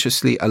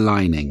consciously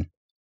aligning.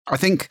 I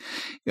think,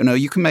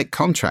 you can make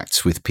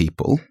contracts with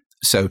people.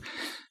 So,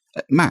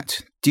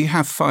 Matt, do you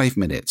have 5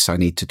 minutes? I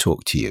need to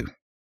talk to you.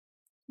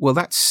 Well,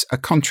 that's a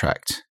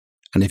contract.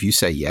 And if you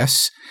say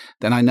yes,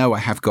 then I know I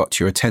have got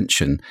your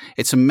attention.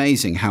 It's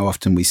amazing how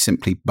often we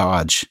simply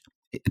barge,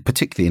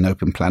 particularly in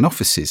open plan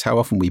offices, how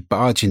often we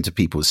barge into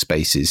people's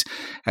spaces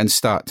and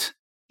start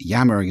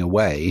yammering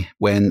away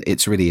when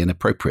it's really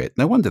inappropriate.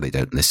 No wonder they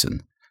don't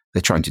listen.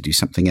 They're trying to do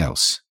something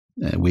else.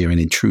 We are an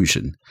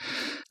intrusion.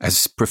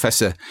 As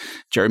Professor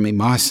Jeremy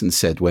Myerson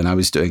said when I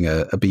was doing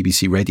a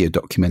BBC radio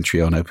documentary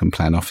on open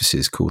plan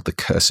offices called The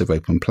Curse of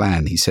Open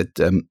Plan, he said,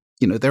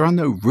 there are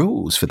no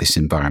rules for this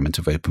environment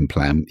of open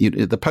plan.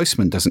 The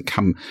postman doesn't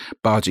come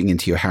barging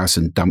into your house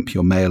and dump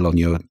your mail on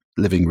your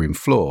living room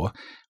floor,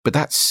 but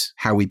that's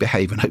how we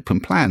behave in open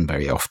plan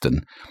very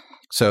often.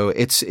 So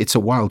it's a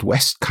Wild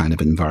West kind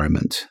of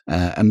environment.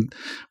 And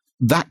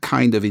that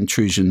kind of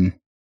intrusion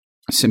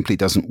simply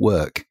doesn't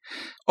work.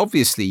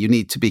 Obviously, you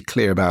need to be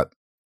clear about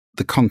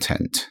the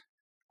content.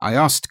 I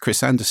asked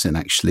Chris Anderson,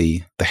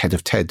 actually, the head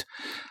of TED,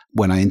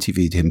 when I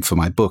interviewed him for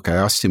my book, I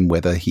asked him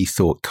whether he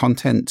thought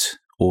content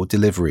or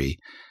delivery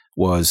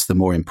was the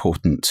more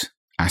important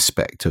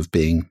aspect of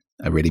being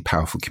a really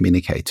powerful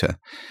communicator.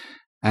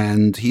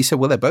 And he said,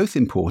 well, they're both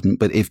important,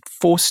 but if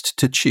forced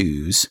to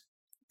choose,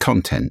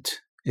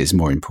 content is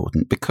more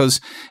important. Because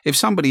if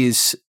somebody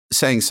is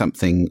saying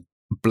something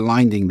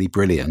blindingly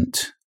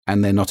brilliant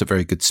and they're not a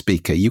very good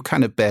speaker, you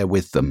kind of bear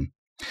with them.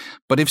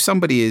 But if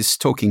somebody is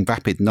talking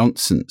vapid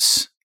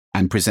nonsense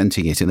and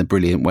presenting it in a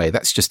brilliant way,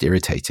 that's just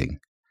irritating.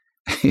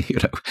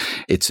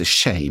 It's a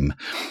shame.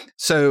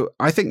 So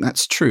I think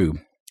that's true.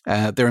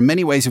 There are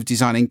many ways of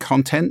designing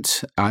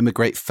content. I'm a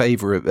great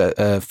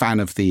fan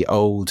of the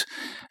old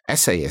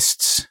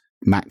essayists'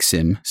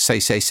 maxim, say,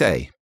 say,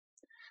 say.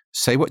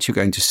 Say what you're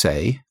going to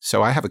say.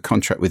 So I have a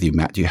contract with you,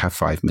 Matt. You have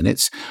 5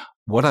 minutes.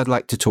 What I'd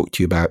like to talk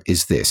to you about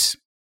is this.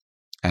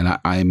 And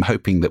I'm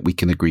hoping that we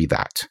can agree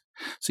that.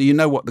 So you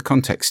know what the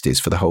context is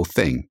for the whole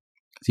thing.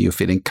 So you're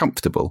feeling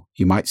comfortable.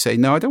 You might say,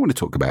 no, I don't want to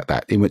talk about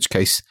that, in which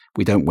case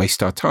we don't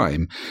waste our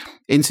time.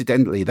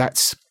 Incidentally,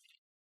 that's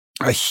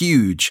a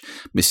huge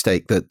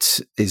mistake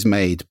that is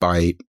made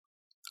by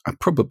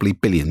probably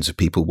billions of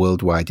people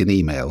worldwide in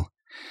email.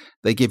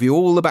 They give you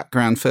all the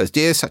background first.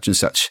 Dear such and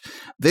such,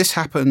 this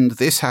happened,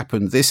 this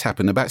happened, this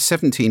happened. About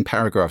 17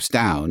 paragraphs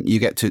down, you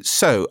get to,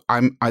 so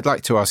I'd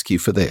like to ask you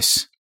for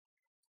this.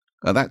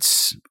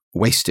 That's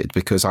wasted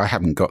because I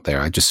haven't got there.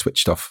 I just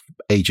switched off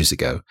ages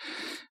ago.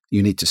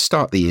 You need to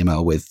start the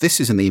email with, this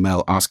is an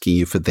email asking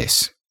you for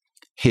this.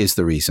 Here's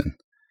the reason.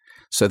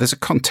 So there's a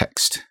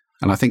context.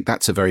 And I think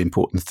that's a very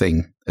important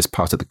thing as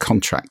part of the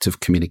contract of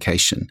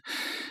communication.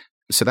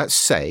 So that's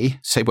say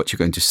what you're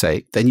going to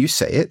say. Then you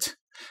say it.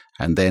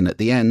 And then at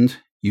the end,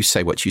 you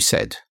say what you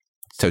said.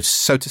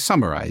 So to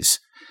summarize,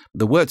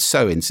 the word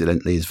so,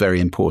 incidentally, is very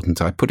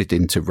important. I put it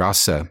into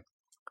RASA,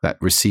 that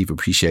receive,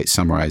 appreciate,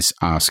 summarize,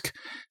 ask.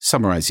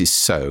 Summarize is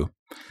so,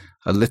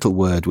 a little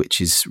word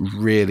which is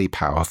really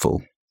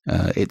powerful.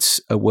 It's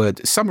a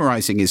word,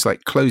 summarizing is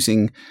like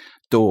closing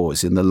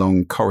doors in the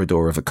long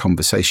corridor of a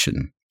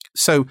conversation.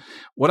 So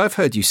what I've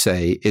heard you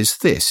say is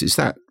this, is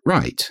that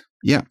right?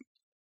 Yeah.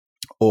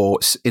 Or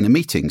in a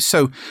meeting.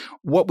 So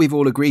what we've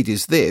all agreed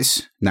is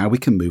this, now we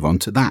can move on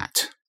to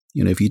that.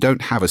 If you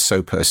don't have a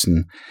so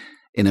person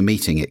in a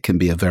meeting, it can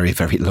be a very,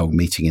 very long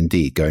meeting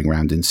indeed, going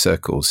round in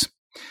circles.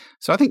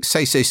 So I think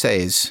say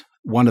is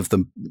one of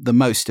the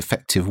most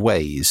effective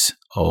ways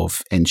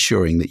of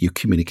ensuring that you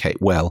communicate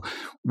well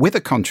with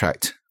a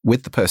contract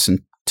with the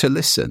person to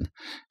listen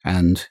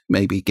and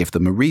maybe give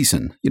them a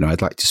reason.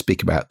 I'd like to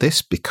speak about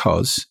this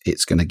because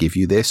it's going to give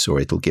you this, or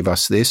it'll give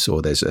us this,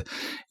 or there's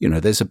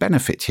a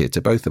benefit here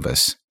to both of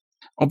us.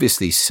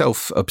 Obviously,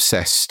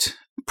 self-obsessed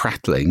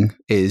prattling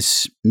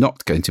is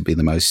not going to be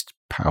the most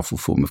powerful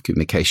form of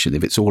communication.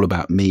 If it's all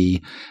about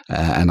me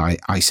and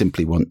I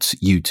simply want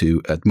you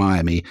to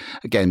admire me,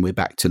 again, we're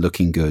back to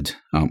looking good,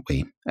 aren't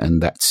we?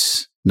 And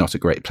that's not a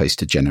great place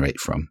to generate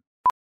from.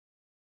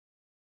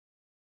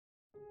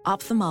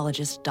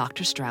 Ophthalmologist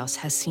Dr. Strauss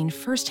has seen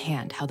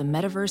firsthand how the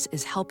metaverse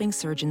is helping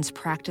surgeons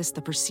practice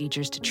the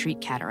procedures to treat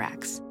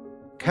cataracts.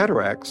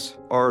 Cataracts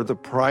are the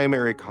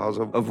primary cause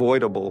of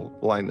avoidable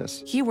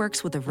blindness. He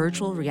works with a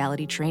virtual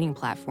reality training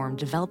platform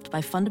developed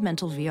by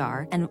Fundamental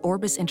VR and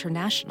Orbis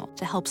International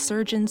to help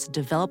surgeons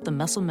develop the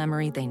muscle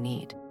memory they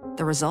need.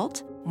 The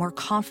result? More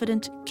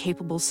confident,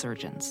 capable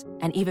surgeons.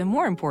 And even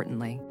more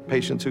importantly,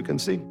 patients who can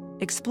see.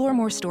 Explore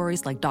more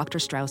stories like Dr.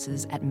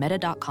 Strauss's at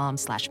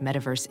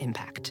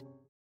meta.com/metaverseimpact.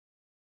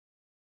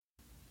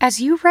 As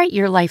you write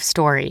your life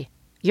story,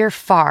 you're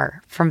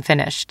far from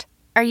finished.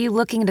 Are you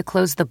looking to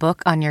close the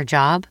book on your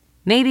job?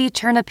 Maybe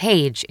turn a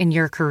page in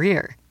your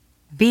career?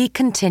 Be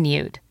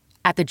continued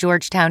at the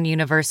Georgetown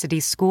University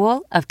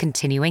School of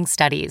Continuing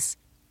Studies.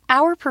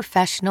 Our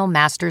professional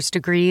master's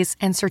degrees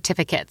and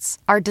certificates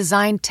are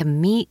designed to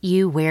meet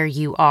you where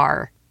you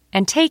are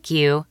and take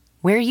you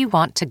where you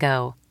want to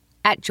go.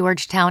 At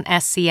Georgetown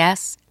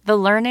SCS, the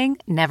learning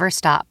never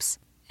stops,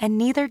 and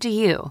neither do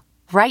you.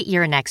 Write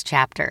your next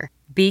chapter.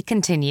 Be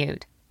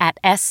continued at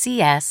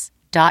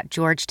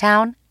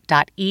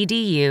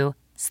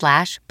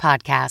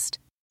scs.georgetown.edu/podcast.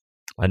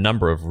 A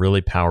number of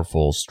really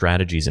powerful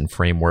strategies and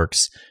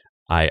frameworks.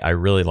 I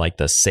really like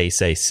the say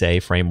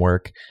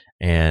framework.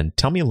 And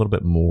tell me a little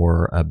bit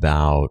more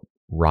about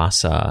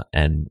RASA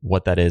and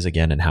what that is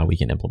again and how we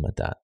can implement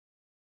that.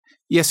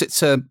 Yes,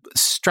 it's a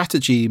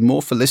strategy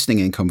more for listening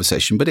in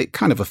conversation, but it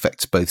kind of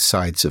affects both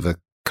sides of a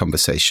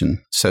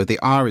conversation. So the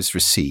R is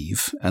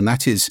receive, and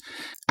that is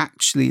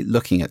actually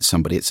looking at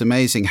somebody. It's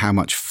amazing how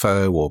much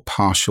faux or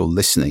partial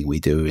listening we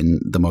do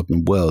in the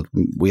modern world.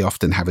 We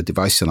often have a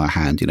device in our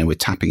hand, we're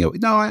tapping it.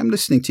 No, I am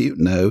listening to you.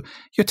 No,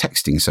 you're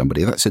texting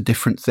somebody. That's a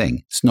different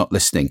thing. It's not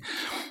listening.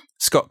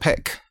 Scott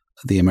Peck,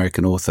 the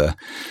American author,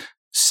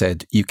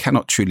 said, you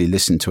cannot truly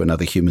listen to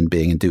another human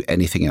being and do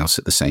anything else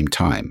at the same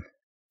time.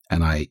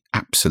 And I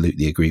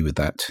absolutely agree with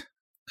that.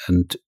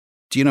 And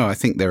I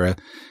think there are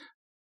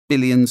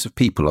billions of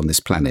people on this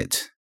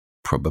planet,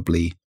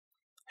 probably,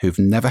 who've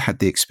never had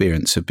the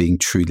experience of being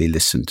truly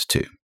listened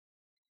to.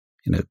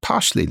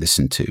 Partially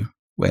listened to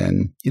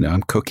when,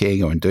 I'm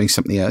cooking or I'm doing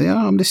something else,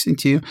 I'm listening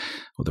to you,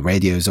 or the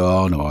radio's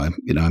on, or,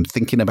 I'm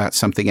thinking about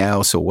something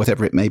else, or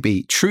whatever it may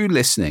be. True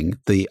listening,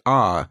 the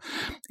R,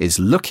 is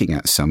looking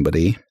at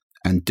somebody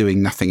and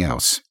doing nothing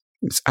else.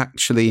 It's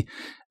actually,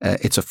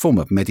 it's a form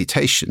of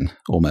meditation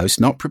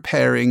almost, not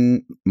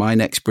preparing my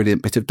next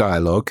brilliant bit of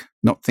dialogue,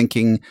 not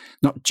thinking,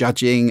 not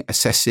judging,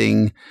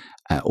 assessing,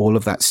 all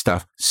of that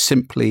stuff,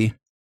 simply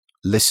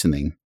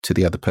listening to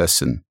the other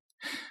person.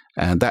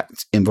 And that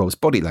involves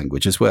body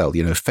language as well,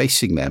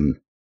 facing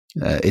them.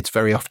 It's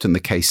very often the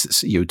case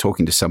that you're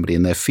talking to somebody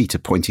and their feet are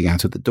pointing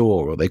out of the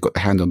door, or they've got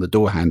their hand on the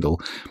door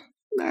handle.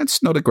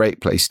 That's not a great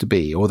place to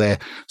be. Or they're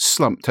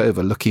slumped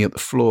over looking at the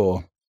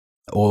floor,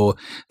 or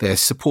they're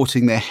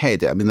supporting their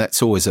head. I mean,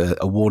 that's always a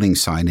warning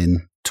sign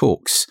in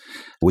talks,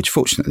 which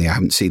fortunately I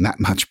haven't seen that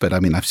much, but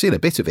I've seen a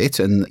bit of it.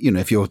 And,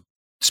 if you're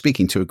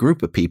speaking to a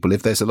group of people,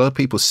 if there's a lot of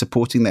people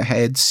supporting their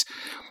heads,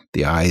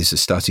 the eyes are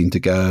starting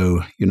to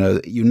go, you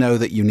know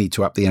that you need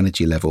to up the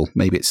energy level.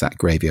 Maybe it's that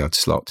graveyard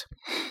slot.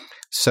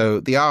 So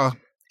the R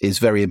is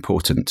very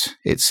important.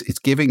 It's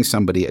giving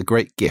somebody a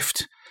great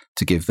gift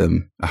to give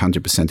them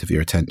 100% of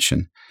your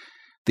attention.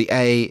 The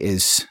A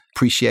is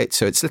appreciate.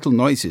 So it's little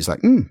noises like,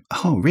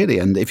 oh, really?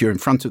 And if you're in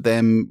front of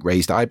them,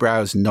 raised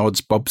eyebrows,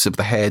 nods, bobs of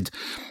the head,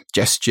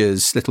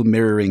 gestures, little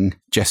mirroring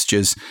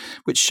gestures,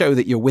 which show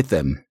that you're with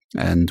them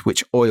and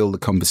which oil the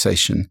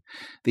conversation.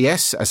 The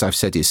S, as I've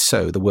said, is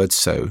so, the word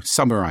so,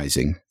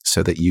 summarizing,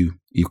 so that you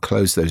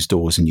close those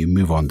doors and you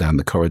move on down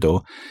the corridor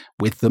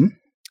with them.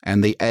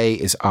 And the A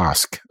is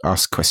ask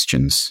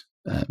questions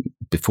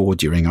before,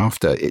 during,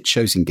 after. It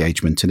shows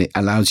engagement and it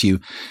allows you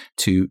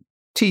to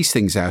tease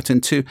things out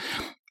and to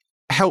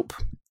help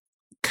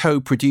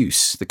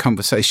co-produce the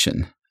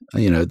conversation.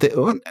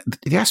 The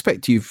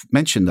aspect you've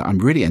mentioned that I'm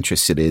really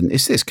interested in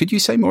is this. Could you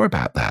say more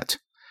about that?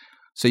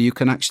 So you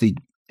can actually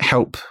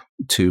help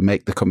to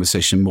make the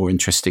conversation more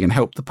interesting and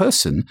help the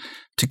person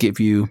to give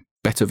you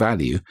better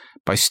value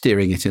by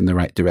steering it in the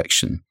right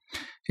direction.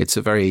 It's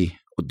a very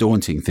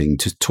daunting thing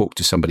to talk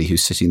to somebody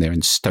who's sitting there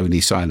in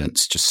stony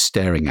silence, just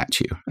staring at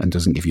you and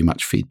doesn't give you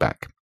much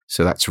feedback.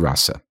 So that's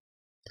rasa.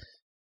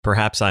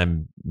 Perhaps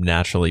I'm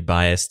naturally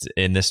biased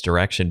in this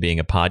direction being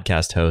a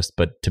podcast host,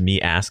 but to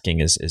me, asking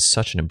is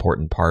such an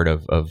important part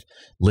of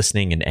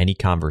listening in any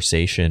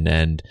conversation.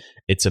 And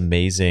it's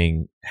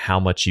amazing how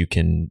much you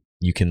can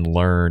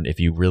learn if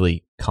you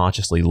really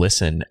consciously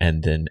listen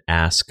and then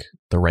ask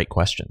the right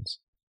questions.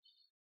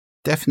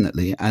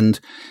 Definitely. And,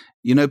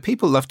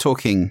 people love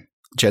talking.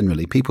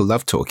 Generally, people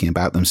love talking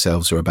about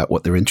themselves or about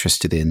what they're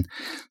interested in.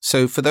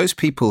 So for those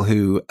people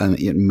who,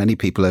 many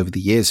people over the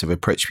years have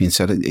approached me and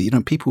said,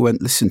 people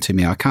won't listen to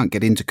me. I can't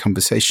get into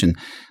conversation.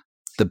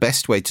 The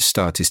best way to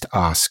start is to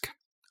ask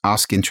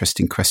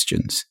interesting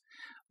questions.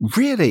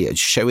 Really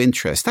show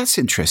interest. That's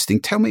interesting.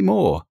 Tell me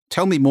more.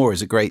 Tell me more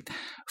is a great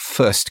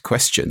first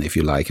question, if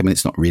you like.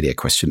 It's not really a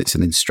question. It's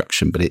an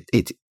instruction, but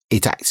it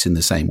acts in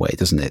the same way,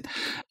 doesn't it?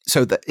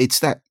 So that it's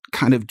that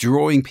kind of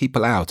drawing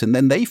people out, and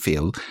then they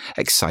feel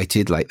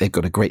excited, like they've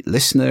got a great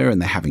listener and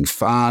they're having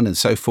fun and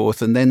so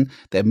forth. And then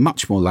they're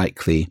much more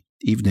likely,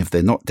 even if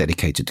they're not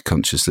dedicated to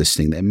conscious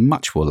listening, they're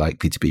much more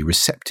likely to be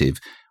receptive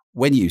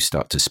when you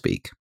start to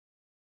speak.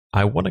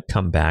 I want to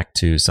come back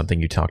to something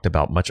you talked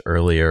about much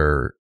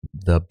earlier,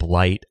 the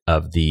blight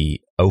of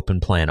the open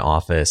plan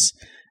office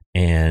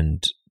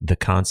and the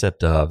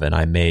concept of, and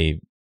I may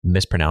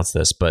mispronounce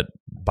this, but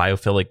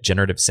biophilic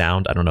generative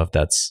sound. I don't know if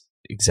that's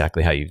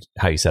exactly how you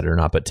said it or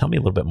not, but tell me a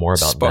little bit more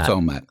about that. Spot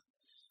on, Matt.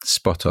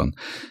 Spot on.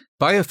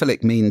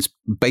 Biophilic means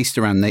based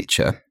around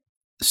nature.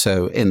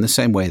 So in the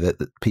same way that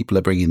people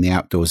are bringing the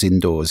outdoors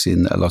indoors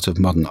in a lot of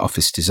modern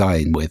office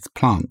design with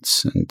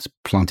plants and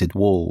planted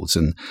walls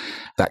and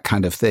that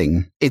kind of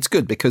thing, it's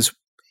good because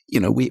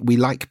we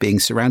like being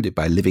surrounded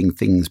by living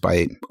things,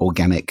 by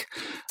organic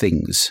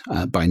things,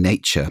 by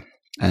nature.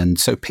 And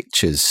so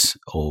pictures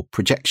or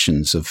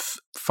projections of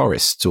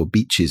forests or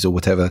beaches or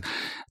whatever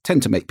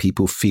tend to make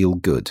people feel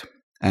good.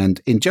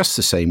 And in just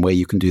the same way,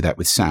 you can do that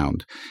with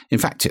sound. In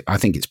fact, I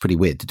think it's pretty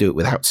weird to do it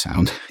without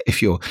sound.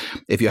 If you're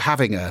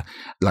having a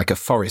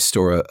forest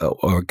or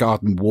a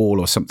garden wall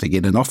or something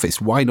in an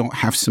office, why not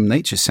have some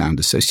nature sound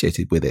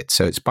associated with it?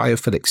 So it's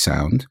biophilic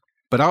sound.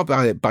 But our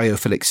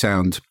biophilic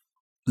sound,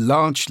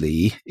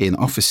 largely in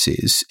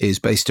offices, is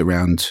based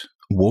around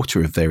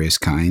water of various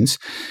kinds.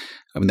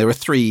 I mean, there are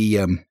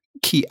three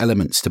key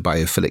elements to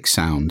biophilic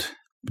sound.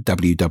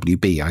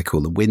 WWB, I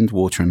call them: wind,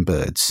 water, and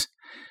birds.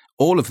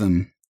 All of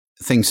them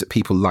things that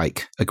people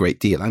like a great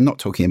deal. I'm not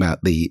talking about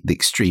the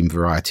extreme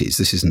varieties.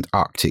 This isn't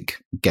Arctic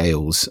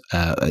gales.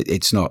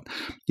 It's not,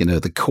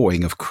 the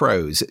cawing of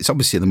crows. It's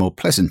obviously the more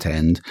pleasant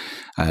end,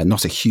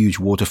 not a huge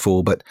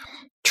waterfall, but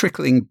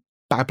trickling,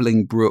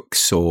 babbling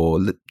brooks or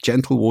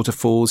gentle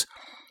waterfalls.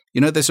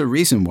 There's a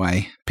reason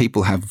why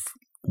people have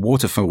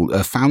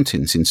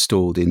fountains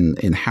installed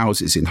in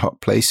houses in hot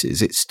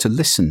places. It's to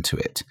listen to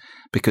it,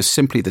 because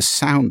simply the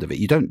sound of it,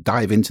 you don't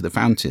dive into the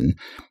fountain.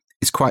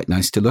 It's quite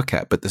nice to look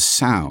at, but the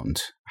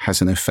sound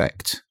has an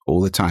effect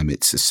all the time.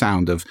 It's the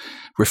sound of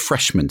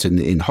refreshment. And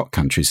in hot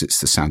countries, it's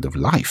the sound of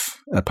life,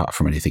 apart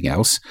from anything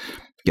else.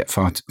 Get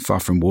far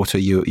from water,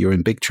 you're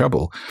in big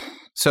trouble.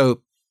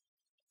 So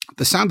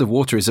the sound of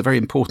water is a very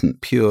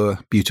important, pure,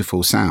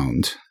 beautiful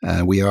sound.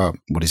 We are,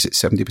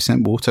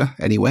 70% water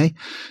anyway?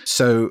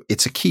 So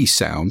it's a key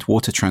sound.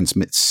 Water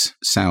transmits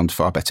sound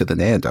far better than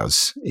air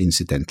does,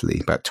 incidentally,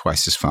 about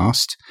twice as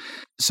fast.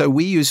 So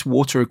we use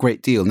water a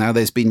great deal. Now,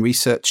 there's been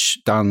research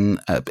done,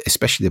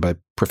 especially by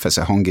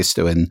Professor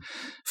Hongisto in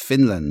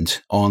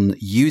Finland, on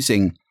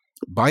using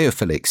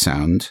biophilic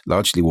sound,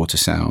 largely water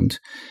sound,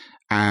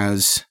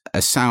 as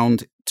a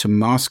sound to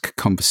mask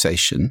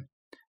conversation,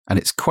 and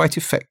it's quite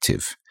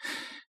effective.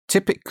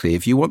 Typically,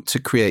 if you want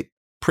to create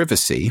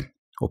privacy,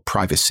 or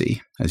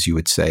privacy, as you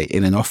would say,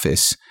 in an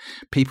office,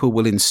 people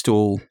will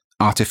install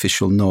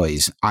artificial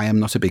noise. I am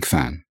not a big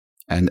fan.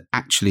 And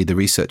actually, the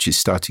research is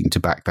starting to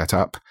back that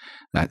up.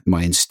 That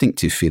my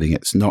instinctive feeling,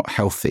 it's not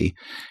healthy.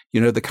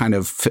 The kind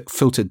of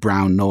filtered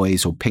brown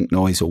noise or pink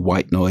noise or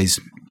white noise,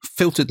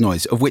 filtered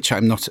noise, of which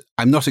I'm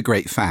not a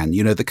great fan.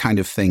 The kind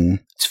of thing,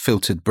 it's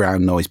filtered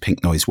brown noise,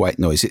 pink noise, white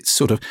noise. It's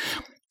sort of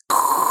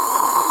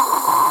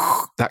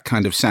that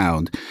kind of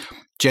sound,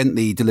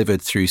 gently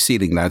delivered through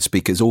ceiling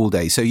loudspeakers all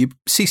day. So you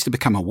cease to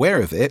become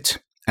aware of it,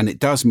 and it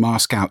does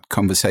mask out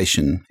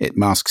conversation. It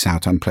masks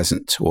out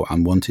unpleasant or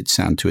unwanted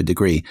sound to a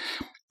degree,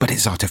 but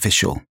it's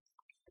artificial.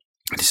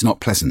 It's not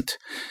pleasant.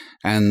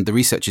 And the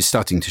research is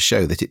starting to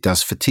show that it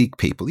does fatigue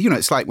people.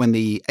 It's like when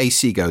the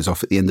AC goes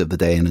off at the end of the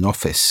day in an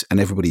office and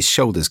everybody's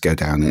shoulders go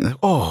down and,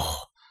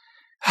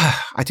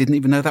 I didn't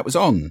even know that was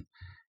on.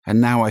 And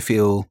now I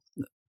feel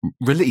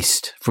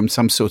released from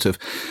some sort of,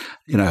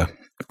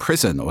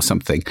 prison or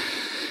something.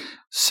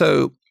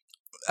 So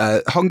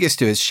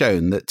Hongisto has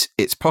shown that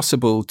it's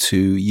possible to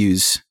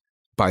use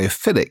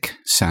biophilic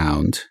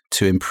sound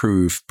to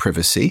improve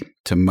privacy,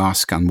 to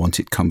mask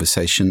unwanted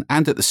conversation,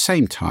 and at the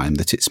same time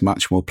that it's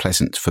much more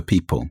pleasant for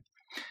people.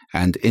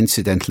 And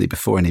incidentally,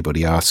 before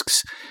anybody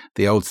asks,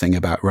 the old thing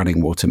about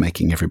running water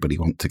making everybody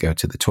want to go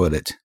to the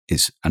toilet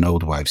is an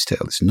old wives'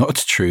 tale. It's not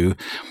true.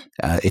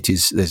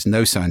 There's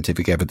no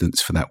scientific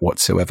evidence for that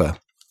whatsoever.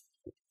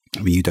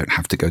 I mean, you don't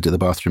have to go to the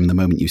bathroom the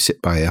moment you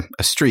sit by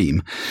a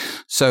stream.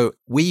 So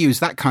we use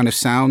that kind of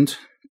sound,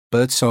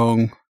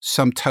 birdsong,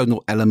 some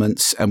tonal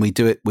elements, and we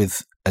do it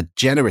with a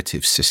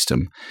generative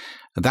system.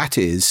 That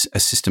is a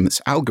system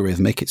that's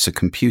algorithmic. It's a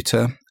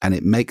computer, and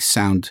it makes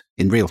sound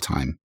in real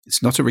time.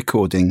 It's not a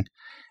recording.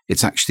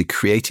 It's actually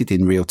created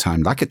in real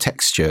time, like a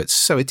texture.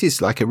 So it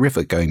is like a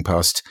river going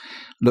past.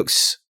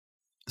 Looks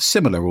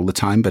similar all the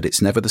time, but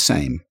it's never the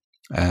same.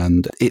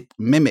 And it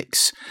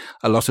mimics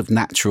a lot of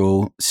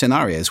natural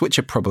scenarios, which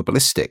are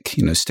probabilistic,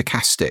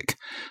 stochastic.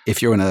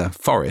 If you're in a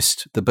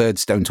forest, the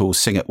birds don't all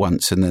sing at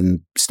once and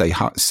then stay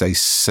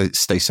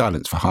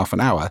silent for half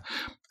an hour.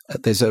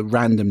 There's a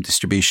random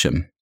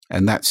distribution,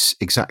 and that's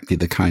exactly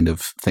the kind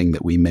of thing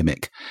that we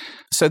mimic.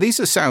 So these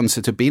are sounds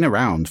that have been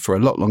around for a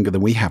lot longer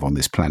than we have on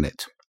this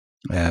planet.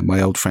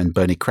 My old friend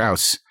Bernie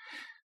Krause,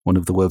 one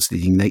of the world's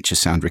leading nature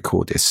sound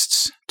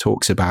recordists,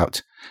 talks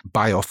about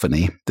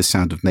biophony, the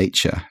sound of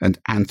nature, and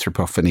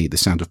anthropophony, the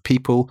sound of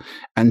people,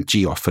 and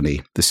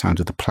geophony, the sound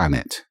of the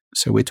planet.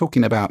 So we're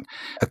talking about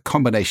a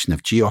combination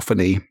of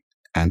geophony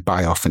and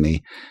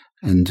biophony,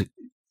 and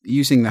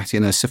using that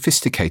in a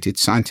sophisticated,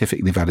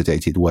 scientifically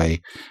validated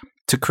way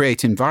to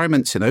create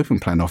environments in open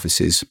plan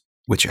offices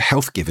which are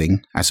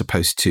health-giving as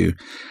opposed to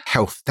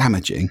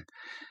health-damaging,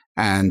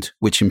 and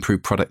which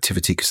improve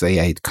productivity because they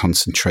aid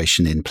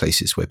concentration in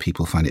places where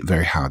people find it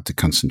very hard to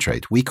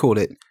concentrate. We call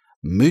it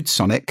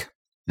MoodSonic.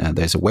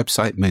 There's a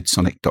website,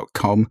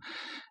 moodsonic.com,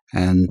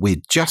 and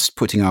we're just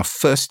putting our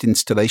first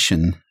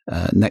installation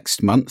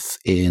next month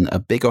in a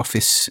big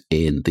office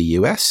in the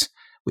US,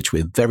 which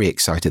we're very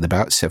excited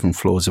about, 7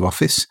 floors of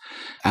office,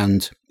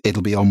 and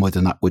it'll be onward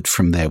and upward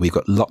from there. We've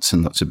got lots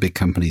and lots of big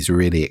companies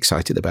really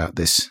excited about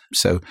this.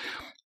 So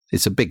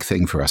it's a big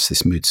thing for us,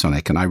 this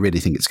MoodSonic, and I really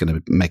think it's going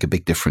to make a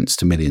big difference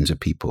to millions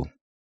of people.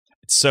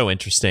 it's so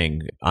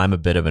interesting. I'm a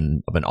bit of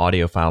an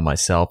audiophile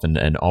myself,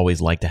 and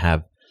always like to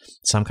have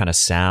some kind of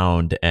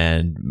sound.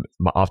 And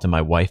often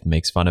my wife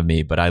makes fun of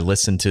me, but I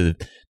listen to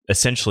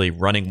essentially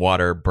running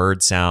water,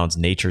 bird sounds,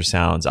 nature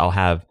sounds.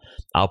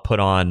 I'll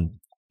put on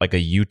like a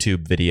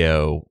YouTube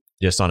video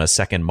just on a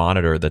second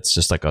monitor that's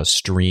just like a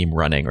stream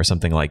running or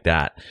something like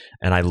that.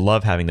 And I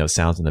love having those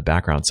sounds in the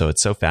background. So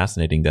it's so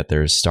fascinating that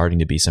there's starting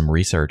to be some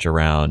research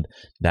around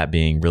that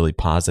being really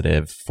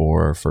positive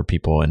for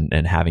people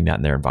and having that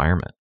in their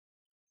environment.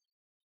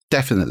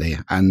 Definitely.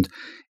 And,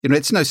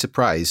 it's no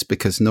surprise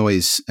because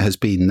noise has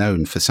been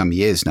known for some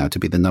years now to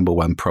be the number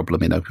one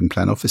problem in open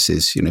plan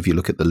offices. If you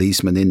look at the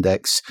Leesman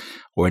Index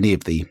or any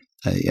of the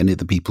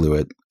people who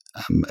are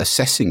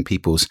assessing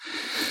people's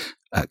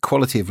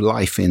quality of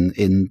life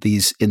in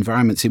these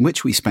environments in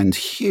which we spend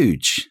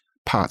huge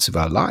parts of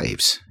our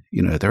lives.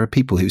 There are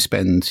people who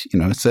spend,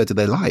 a third of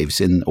their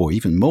lives in, or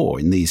even more,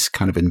 in these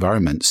kind of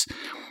environments.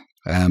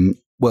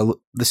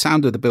 Well, the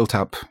sound of the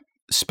built-up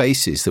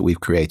spaces that we've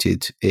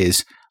created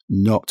is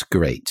not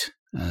great.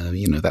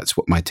 That's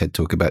what my TED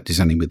Talk about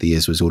Designing with the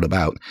Ears was all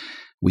about.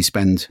 We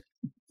spend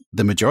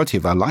the majority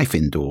of our life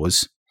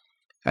indoors,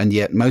 and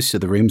yet most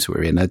of the rooms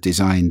we're in are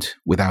designed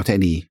without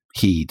any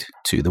heed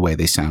to the way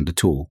they sound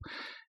at all.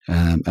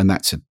 And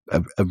that's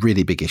a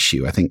really big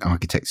issue. I think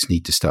architects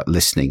need to start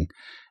listening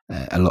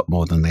a lot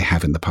more than they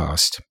have in the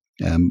past.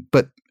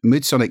 But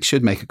MoodSonic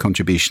should make a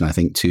contribution, I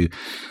think, to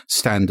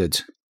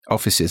standard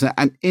offices.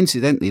 And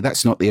incidentally,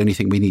 that's not the only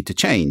thing we need to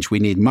change. We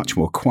need much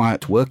more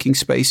quiet working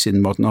space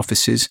in modern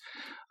offices.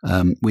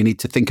 We need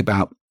to think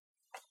about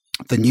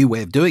the new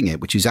way of doing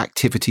it, which is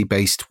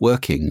activity-based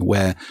working,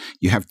 where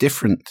you have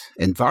different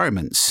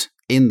environments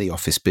in the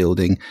office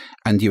building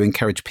and you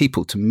encourage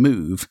people to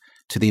move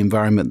to the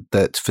environment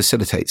that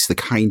facilitates the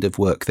kind of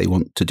work they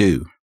want to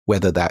do,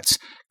 whether that's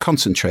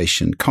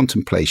concentration,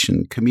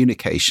 contemplation,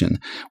 communication,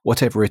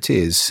 whatever it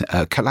is,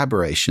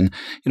 collaboration.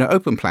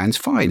 Open plan's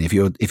fine if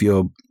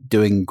you're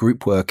doing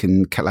group work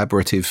in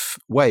collaborative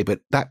way, but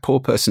that poor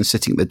person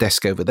sitting at the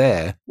desk over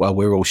there while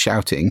we're all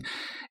shouting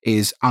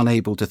is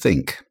unable to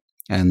think.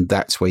 And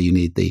that's where you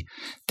need the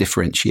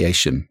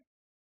differentiation.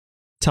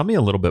 Tell me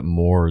a little bit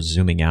more,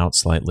 zooming out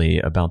slightly,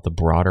 about the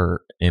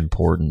broader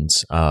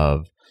importance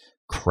of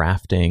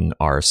crafting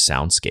our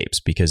soundscapes,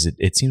 because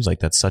it seems like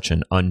that's such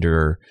an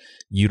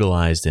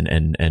underutilized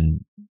and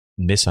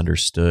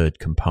misunderstood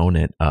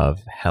component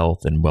of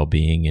health and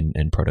well-being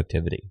and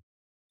productivity.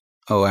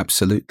 Oh,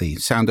 absolutely.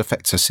 Sound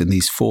affects us in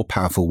these 4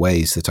 powerful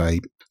ways that I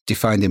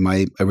defined in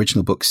my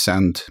original book,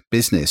 Sound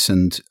Business,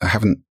 and I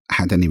haven't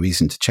had any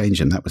reason to change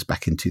them. That was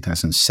back in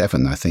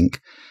 2007, I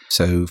think.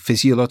 So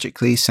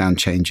physiologically, sound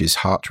changes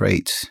heart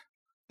rate,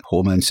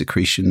 hormone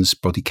secretions,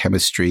 body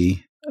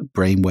chemistry,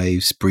 brain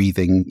waves,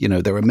 breathing.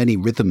 There are many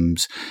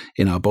rhythms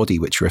in our body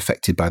which are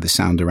affected by the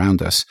sound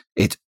around us.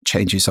 It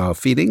changes our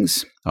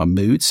feelings, our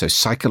moods. So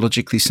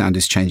psychologically, sound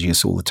is changing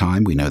us all the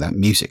time. We know that.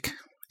 Music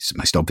is the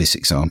most obvious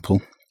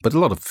example. But a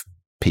lot of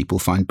people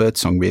find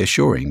birdsong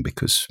reassuring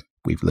because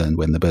we've learned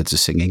when the birds are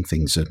singing,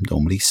 things are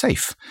normally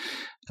safe.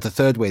 The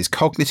third way is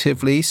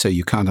cognitively. So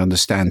you can't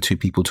understand 2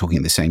 people talking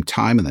at the same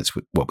time. And that's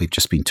what we've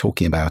just been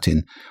talking about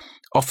in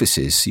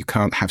offices. You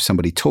can't have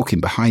somebody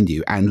talking behind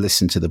you and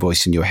listen to the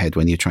voice in your head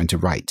when you're trying to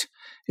write.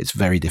 It's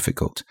very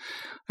difficult.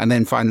 And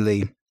then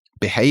finally,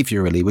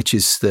 behaviorally, which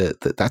is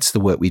that's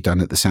the work we've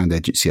done at the Sound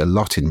Agency a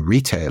lot in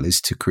retail,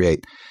 is to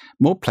create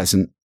more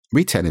pleasant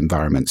retail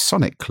environments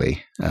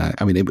sonically.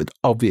 It would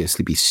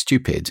obviously be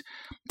stupid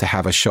to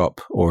have a shop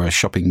or a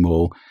shopping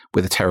mall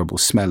with a terrible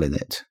smell in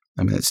it.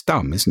 It's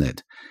dumb, isn't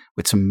it?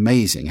 It's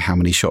amazing how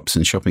many shops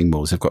and shopping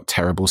malls have got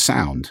terrible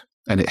sound.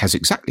 And it has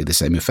exactly the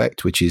same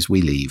effect, which is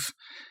we leave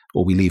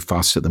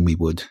faster than we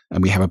would,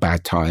 and we have a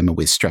bad time, and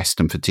we're stressed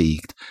and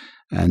fatigued.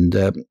 And,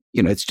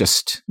 it's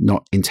just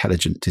not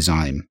intelligent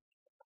design.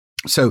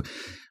 So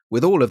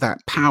with all of that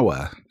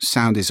power,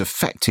 sound is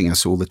affecting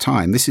us all the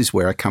time. This is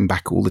where I come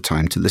back all the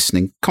time to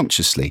listening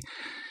consciously.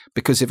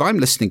 Because if I'm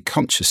listening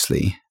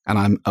consciously and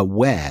I'm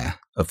aware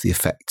of the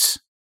effects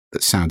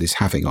that sound is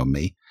having on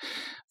me,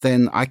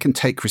 then I can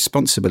take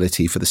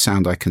responsibility for the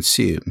sound I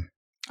consume.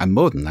 And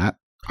more than that,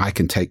 I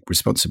can take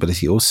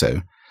responsibility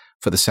also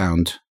for the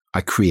sound I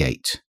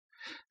create.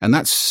 And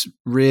that's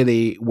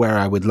really where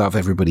I would love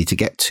everybody to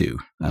get to.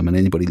 And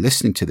anybody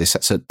listening to this,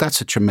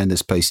 that's a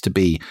tremendous place to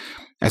be.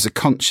 As a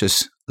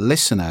conscious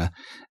listener,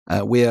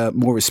 we are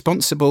more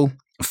responsible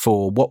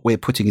for what we're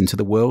putting into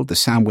the world, the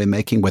sound we're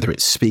making, whether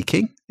it's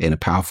speaking in a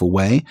powerful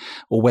way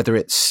or whether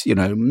it's,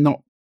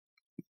 not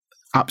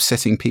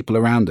upsetting people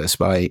around us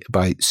by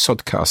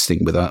sodcasting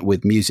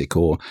with music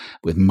or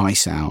with my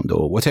sound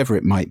or whatever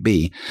it might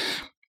be.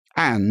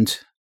 And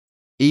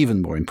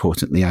even more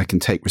importantly, I can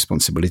take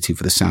responsibility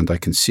for the sound I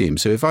consume.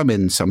 So if I'm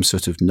in some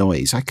sort of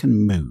noise, I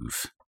can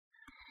move.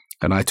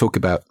 And I talk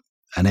about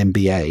an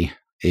MBA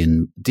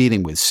in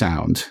dealing with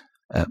sound.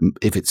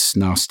 If it's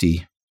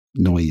nasty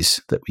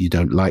noise that you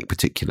don't like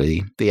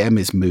particularly, the M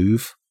is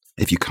move.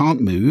 If you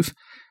can't move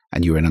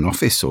and you're in an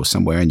office or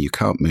somewhere and you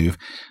can't move,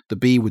 the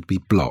B would be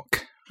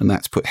block. And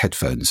that's put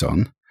headphones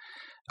on.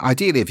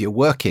 Ideally, if you're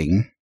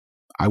working,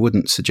 I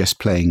wouldn't suggest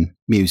playing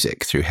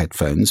music through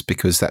headphones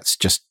because that's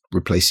just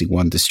replacing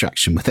one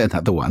distraction with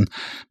another one.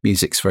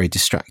 Music's very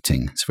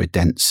distracting. It's a very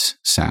dense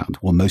sound.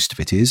 Well, most of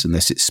it is,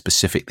 unless it's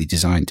specifically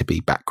designed to be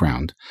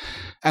background.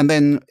 And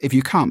then if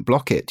you can't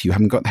block it, you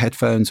haven't got the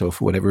headphones or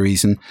for whatever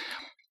reason,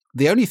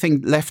 the only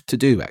thing left to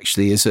do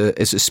actually is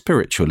a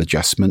spiritual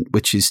adjustment,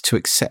 which is to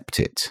accept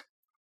it.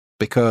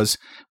 Because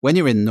when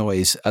you're in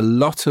noise, a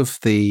lot of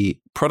the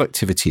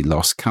productivity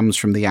loss comes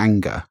from the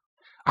anger.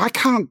 I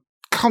can't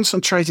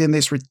concentrate in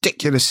this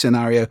ridiculous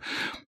scenario.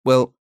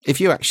 Well,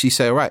 if you actually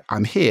say, all right,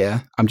 I'm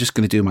here, I'm just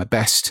going to do my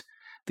best,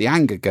 the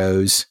anger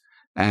goes,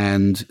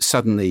 and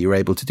suddenly you're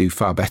able to do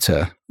far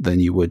better than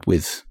you would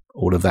with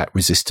all of that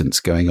resistance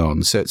going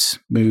on. So it's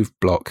move,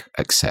 block,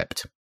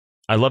 accept.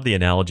 I love the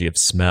analogy of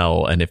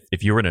smell. And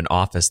if you were in an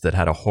office that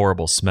had a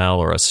horrible smell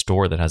or a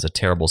store that has a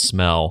terrible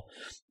smell,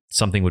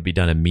 something would be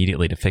done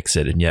immediately to fix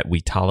it. And yet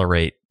we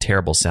tolerate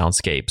terrible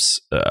soundscapes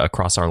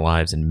across our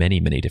lives in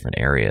many, many different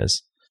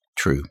areas.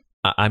 True.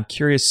 I'm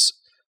curious,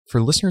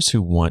 for listeners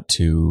who want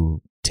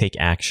to take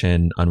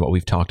action on what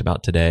we've talked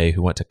about today,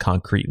 who want to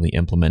concretely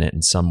implement it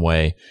in some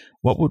way,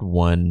 what would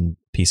one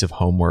piece of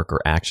homework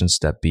or action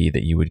step be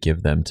that you would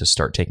give them to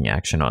start taking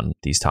action on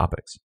these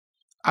topics?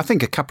 I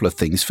think a couple of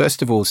things.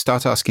 First of all,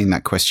 start asking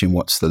that question,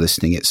 what's the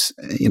listening? It's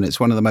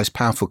one of the most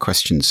powerful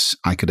questions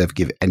I could ever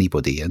give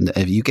anybody. And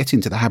if you get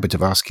into the habit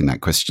of asking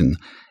that question,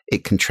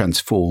 it can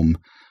transform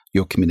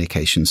your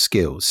communication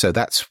skills. So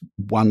that's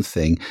one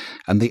thing.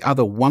 And the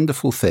other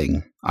wonderful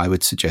thing I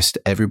would suggest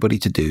everybody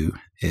to do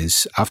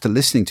is, after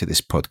listening to this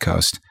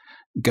podcast,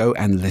 go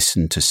and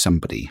listen to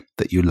somebody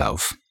that you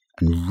love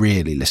and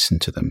really listen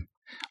to them.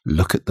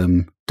 Look at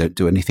them. Don't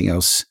do anything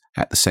else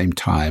at the same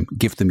time.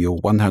 Give them your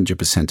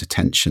 100%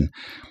 attention.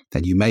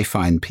 Then you may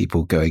find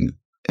people going,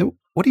 oh,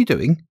 what are you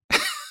doing?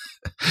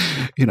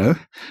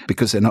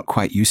 Because they're not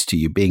quite used to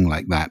you being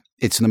like that.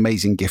 It's an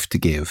amazing gift to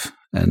give.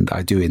 And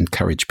I do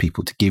encourage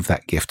people to give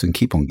that gift and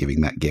keep on giving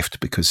that gift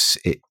because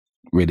it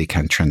really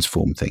can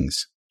transform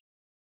things.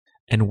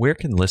 And where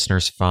can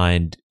listeners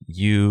find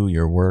you,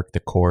 your work,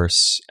 the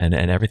course, and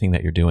everything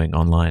that you're doing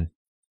online?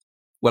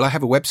 Well, I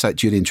have a website,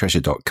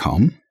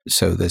 juliantreasure.com.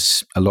 So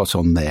there's a lot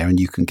on there, and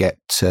you can get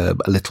a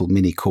little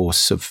mini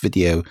course of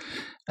video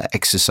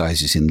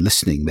exercises in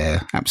listening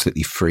there,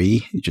 absolutely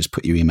free. You just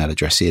put your email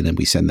address in and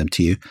we send them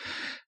to you.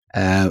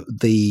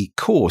 The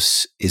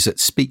course is at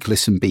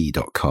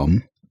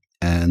speaklistenbe.com.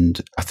 And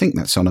I think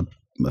that's on a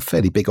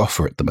fairly big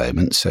offer at the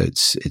moment. So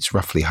it's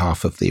roughly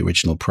half of the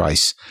original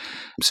price.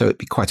 So it'd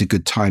be quite a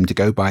good time to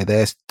go by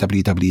there,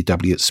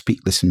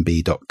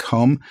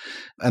 www.speaklistenbe.com.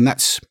 And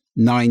that's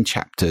 9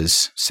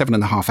 chapters,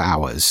 7.5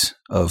 hours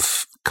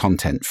of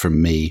content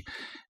from me,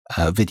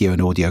 video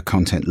and audio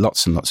content,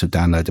 lots and lots of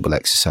downloadable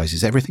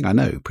exercises. Everything I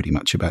know pretty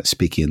much about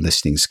speaking and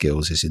listening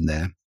skills is in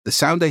there. The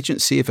Sound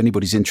Agency, if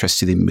anybody's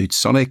interested in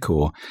MoodSonic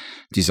or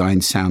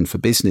design sound for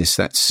business,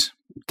 that's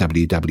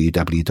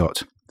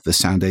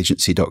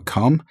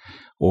www.thesoundagency.com,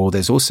 or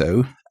there's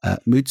also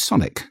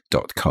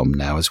moodsonic.com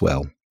now as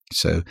well.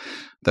 So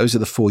those are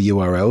the 4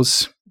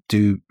 URLs.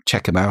 Do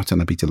check them out,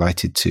 and I'd be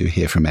delighted to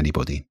hear from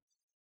anybody.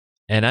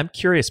 And I'm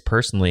curious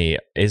personally,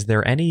 is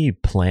there any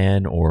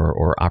plan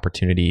or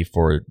opportunity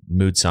for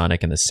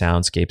MoodSonic and the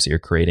soundscapes that you're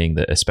creating,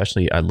 that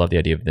especially I love the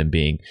idea of them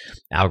being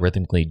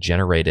algorithmically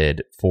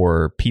generated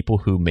for people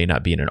who may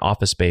not be in an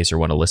office space or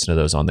want to listen to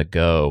those on the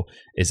go?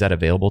 Is that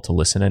available to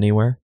listen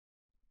anywhere?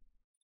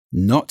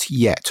 Not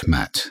yet,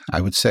 Matt.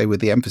 I would say with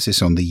the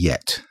emphasis on the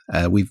yet.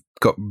 We've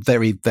got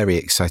very, very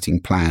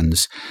exciting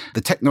plans. The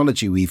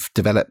technology we've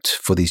developed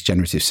for these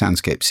generative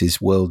soundscapes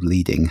is world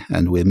leading,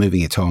 and we're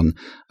moving it on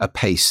a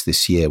pace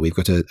this year. We've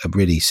got a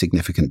really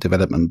significant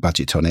development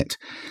budget on it.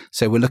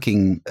 So we're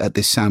looking at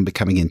this sound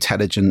becoming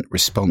intelligent,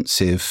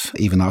 responsive,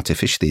 even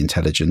artificially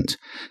intelligent.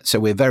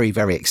 So we're very,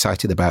 very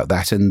excited about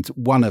that. And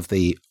one of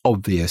the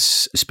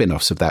obvious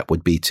spin-offs of that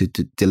would be to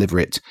deliver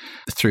it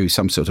through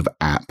some sort of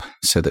app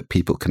so that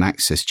people can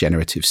access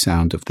generative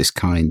sound of this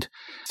kind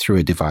through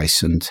a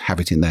device and have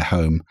it in their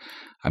home.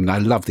 I mean, I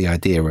love the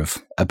idea of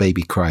a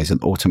baby cries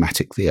and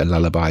automatically a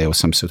lullaby or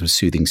some sort of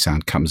soothing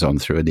sound comes on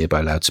through a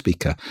nearby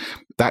loudspeaker.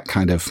 That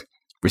kind of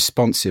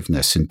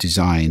responsiveness and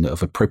design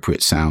of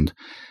appropriate sound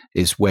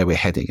is where we're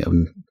heading,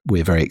 and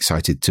we're very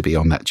excited to be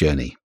on that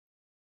journey.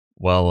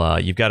 Well,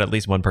 you've got at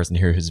least one person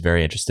here who's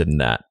very interested in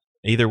that.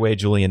 Either way,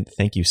 Julian,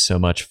 thank you so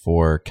much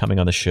for coming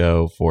on the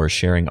show, for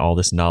sharing all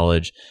this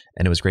knowledge,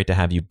 and it was great to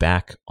have you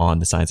back on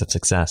The Science of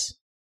Success.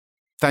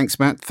 Thanks,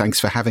 Matt. Thanks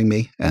for having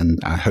me. And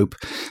I hope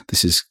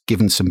this has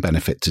given some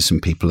benefit to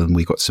some people and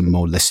we got some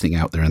more listening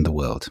out there in the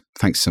world.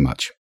 Thanks so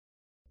much.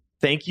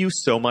 Thank you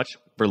so much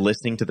for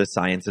listening to The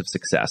Science of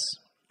Success.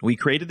 We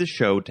created the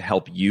show to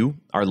help you,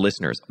 our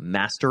listeners,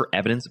 master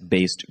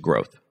evidence-based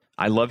growth.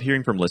 I love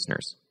hearing from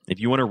listeners. If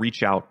you want to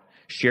reach out,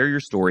 share your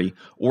story,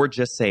 or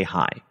just say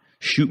hi,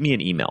 shoot me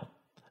an email.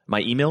 My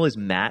email is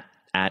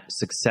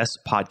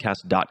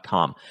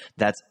matt@successpodcast.com.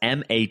 That's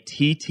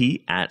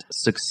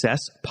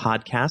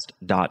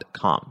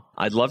matt@successpodcast.com.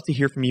 I'd love to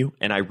hear from you,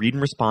 and I read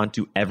and respond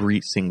to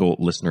every single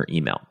listener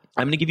email.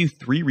 I'm going to give you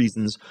 3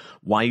 reasons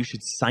why you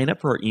should sign up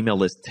for our email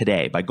list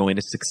today by going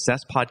to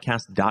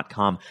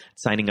successpodcast.com,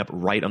 signing up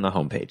right on the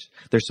homepage.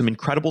 There's some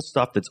incredible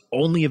stuff that's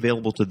only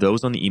available to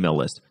those on the email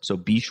list, so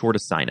be sure to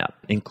sign up,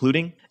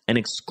 including an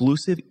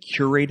exclusive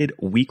curated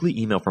weekly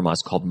email from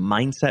us called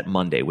Mindset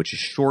Monday, which is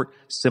short,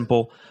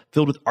 simple,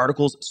 filled with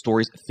articles,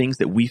 stories, things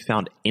that we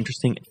found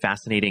interesting and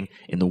fascinating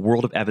in the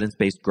world of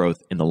evidence-based growth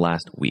in the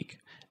last week.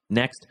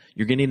 Next,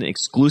 you're getting an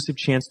exclusive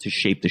chance to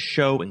shape the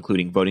show,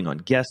 including voting on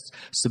guests,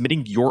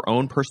 submitting your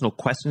own personal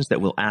questions that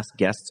we'll ask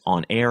guests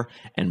on air,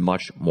 and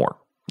much more.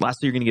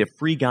 Lastly, you're going to get a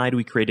free guide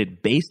we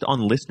created based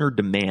on listener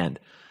demand,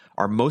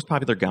 our most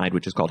popular guide,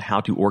 which is called How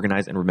to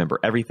Organize and Remember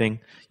Everything.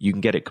 You can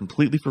get it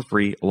completely for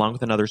free, along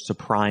with another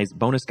surprise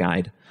bonus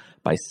guide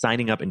by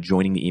signing up and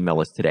joining the email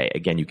list today.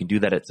 Again, you can do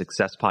that at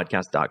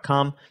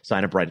successpodcast.com,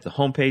 sign up right at the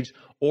homepage,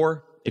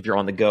 or if you're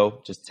on the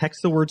go, just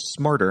text the word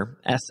SMARTER,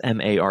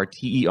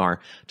 SMARTER,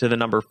 to the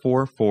number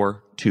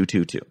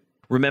 44222.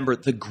 Remember,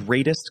 the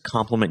greatest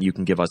compliment you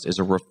can give us is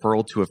a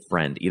referral to a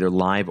friend, either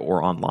live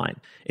or online.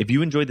 If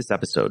you enjoyed this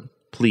episode,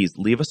 please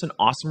leave us an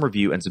awesome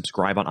review and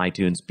subscribe on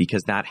iTunes,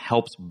 because that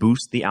helps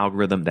boost the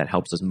algorithm, that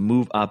helps us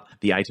move up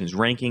the iTunes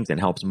rankings and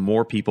helps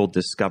more people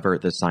discover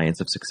the science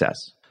of success.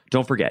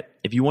 Don't forget,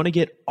 if you want to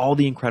get all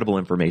the incredible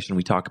information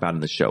we talk about in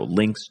the show,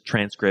 links,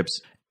 transcripts,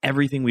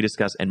 everything we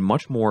discuss, and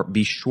much more,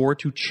 be sure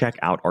to check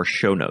out our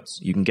show notes.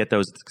 You can get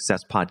those at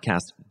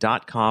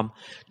successpodcast.com.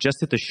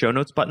 Just hit the show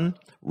notes button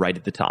right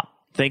at the top.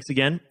 Thanks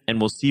again, and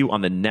we'll see you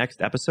on the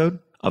next episode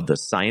of The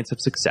Science of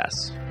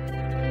Success.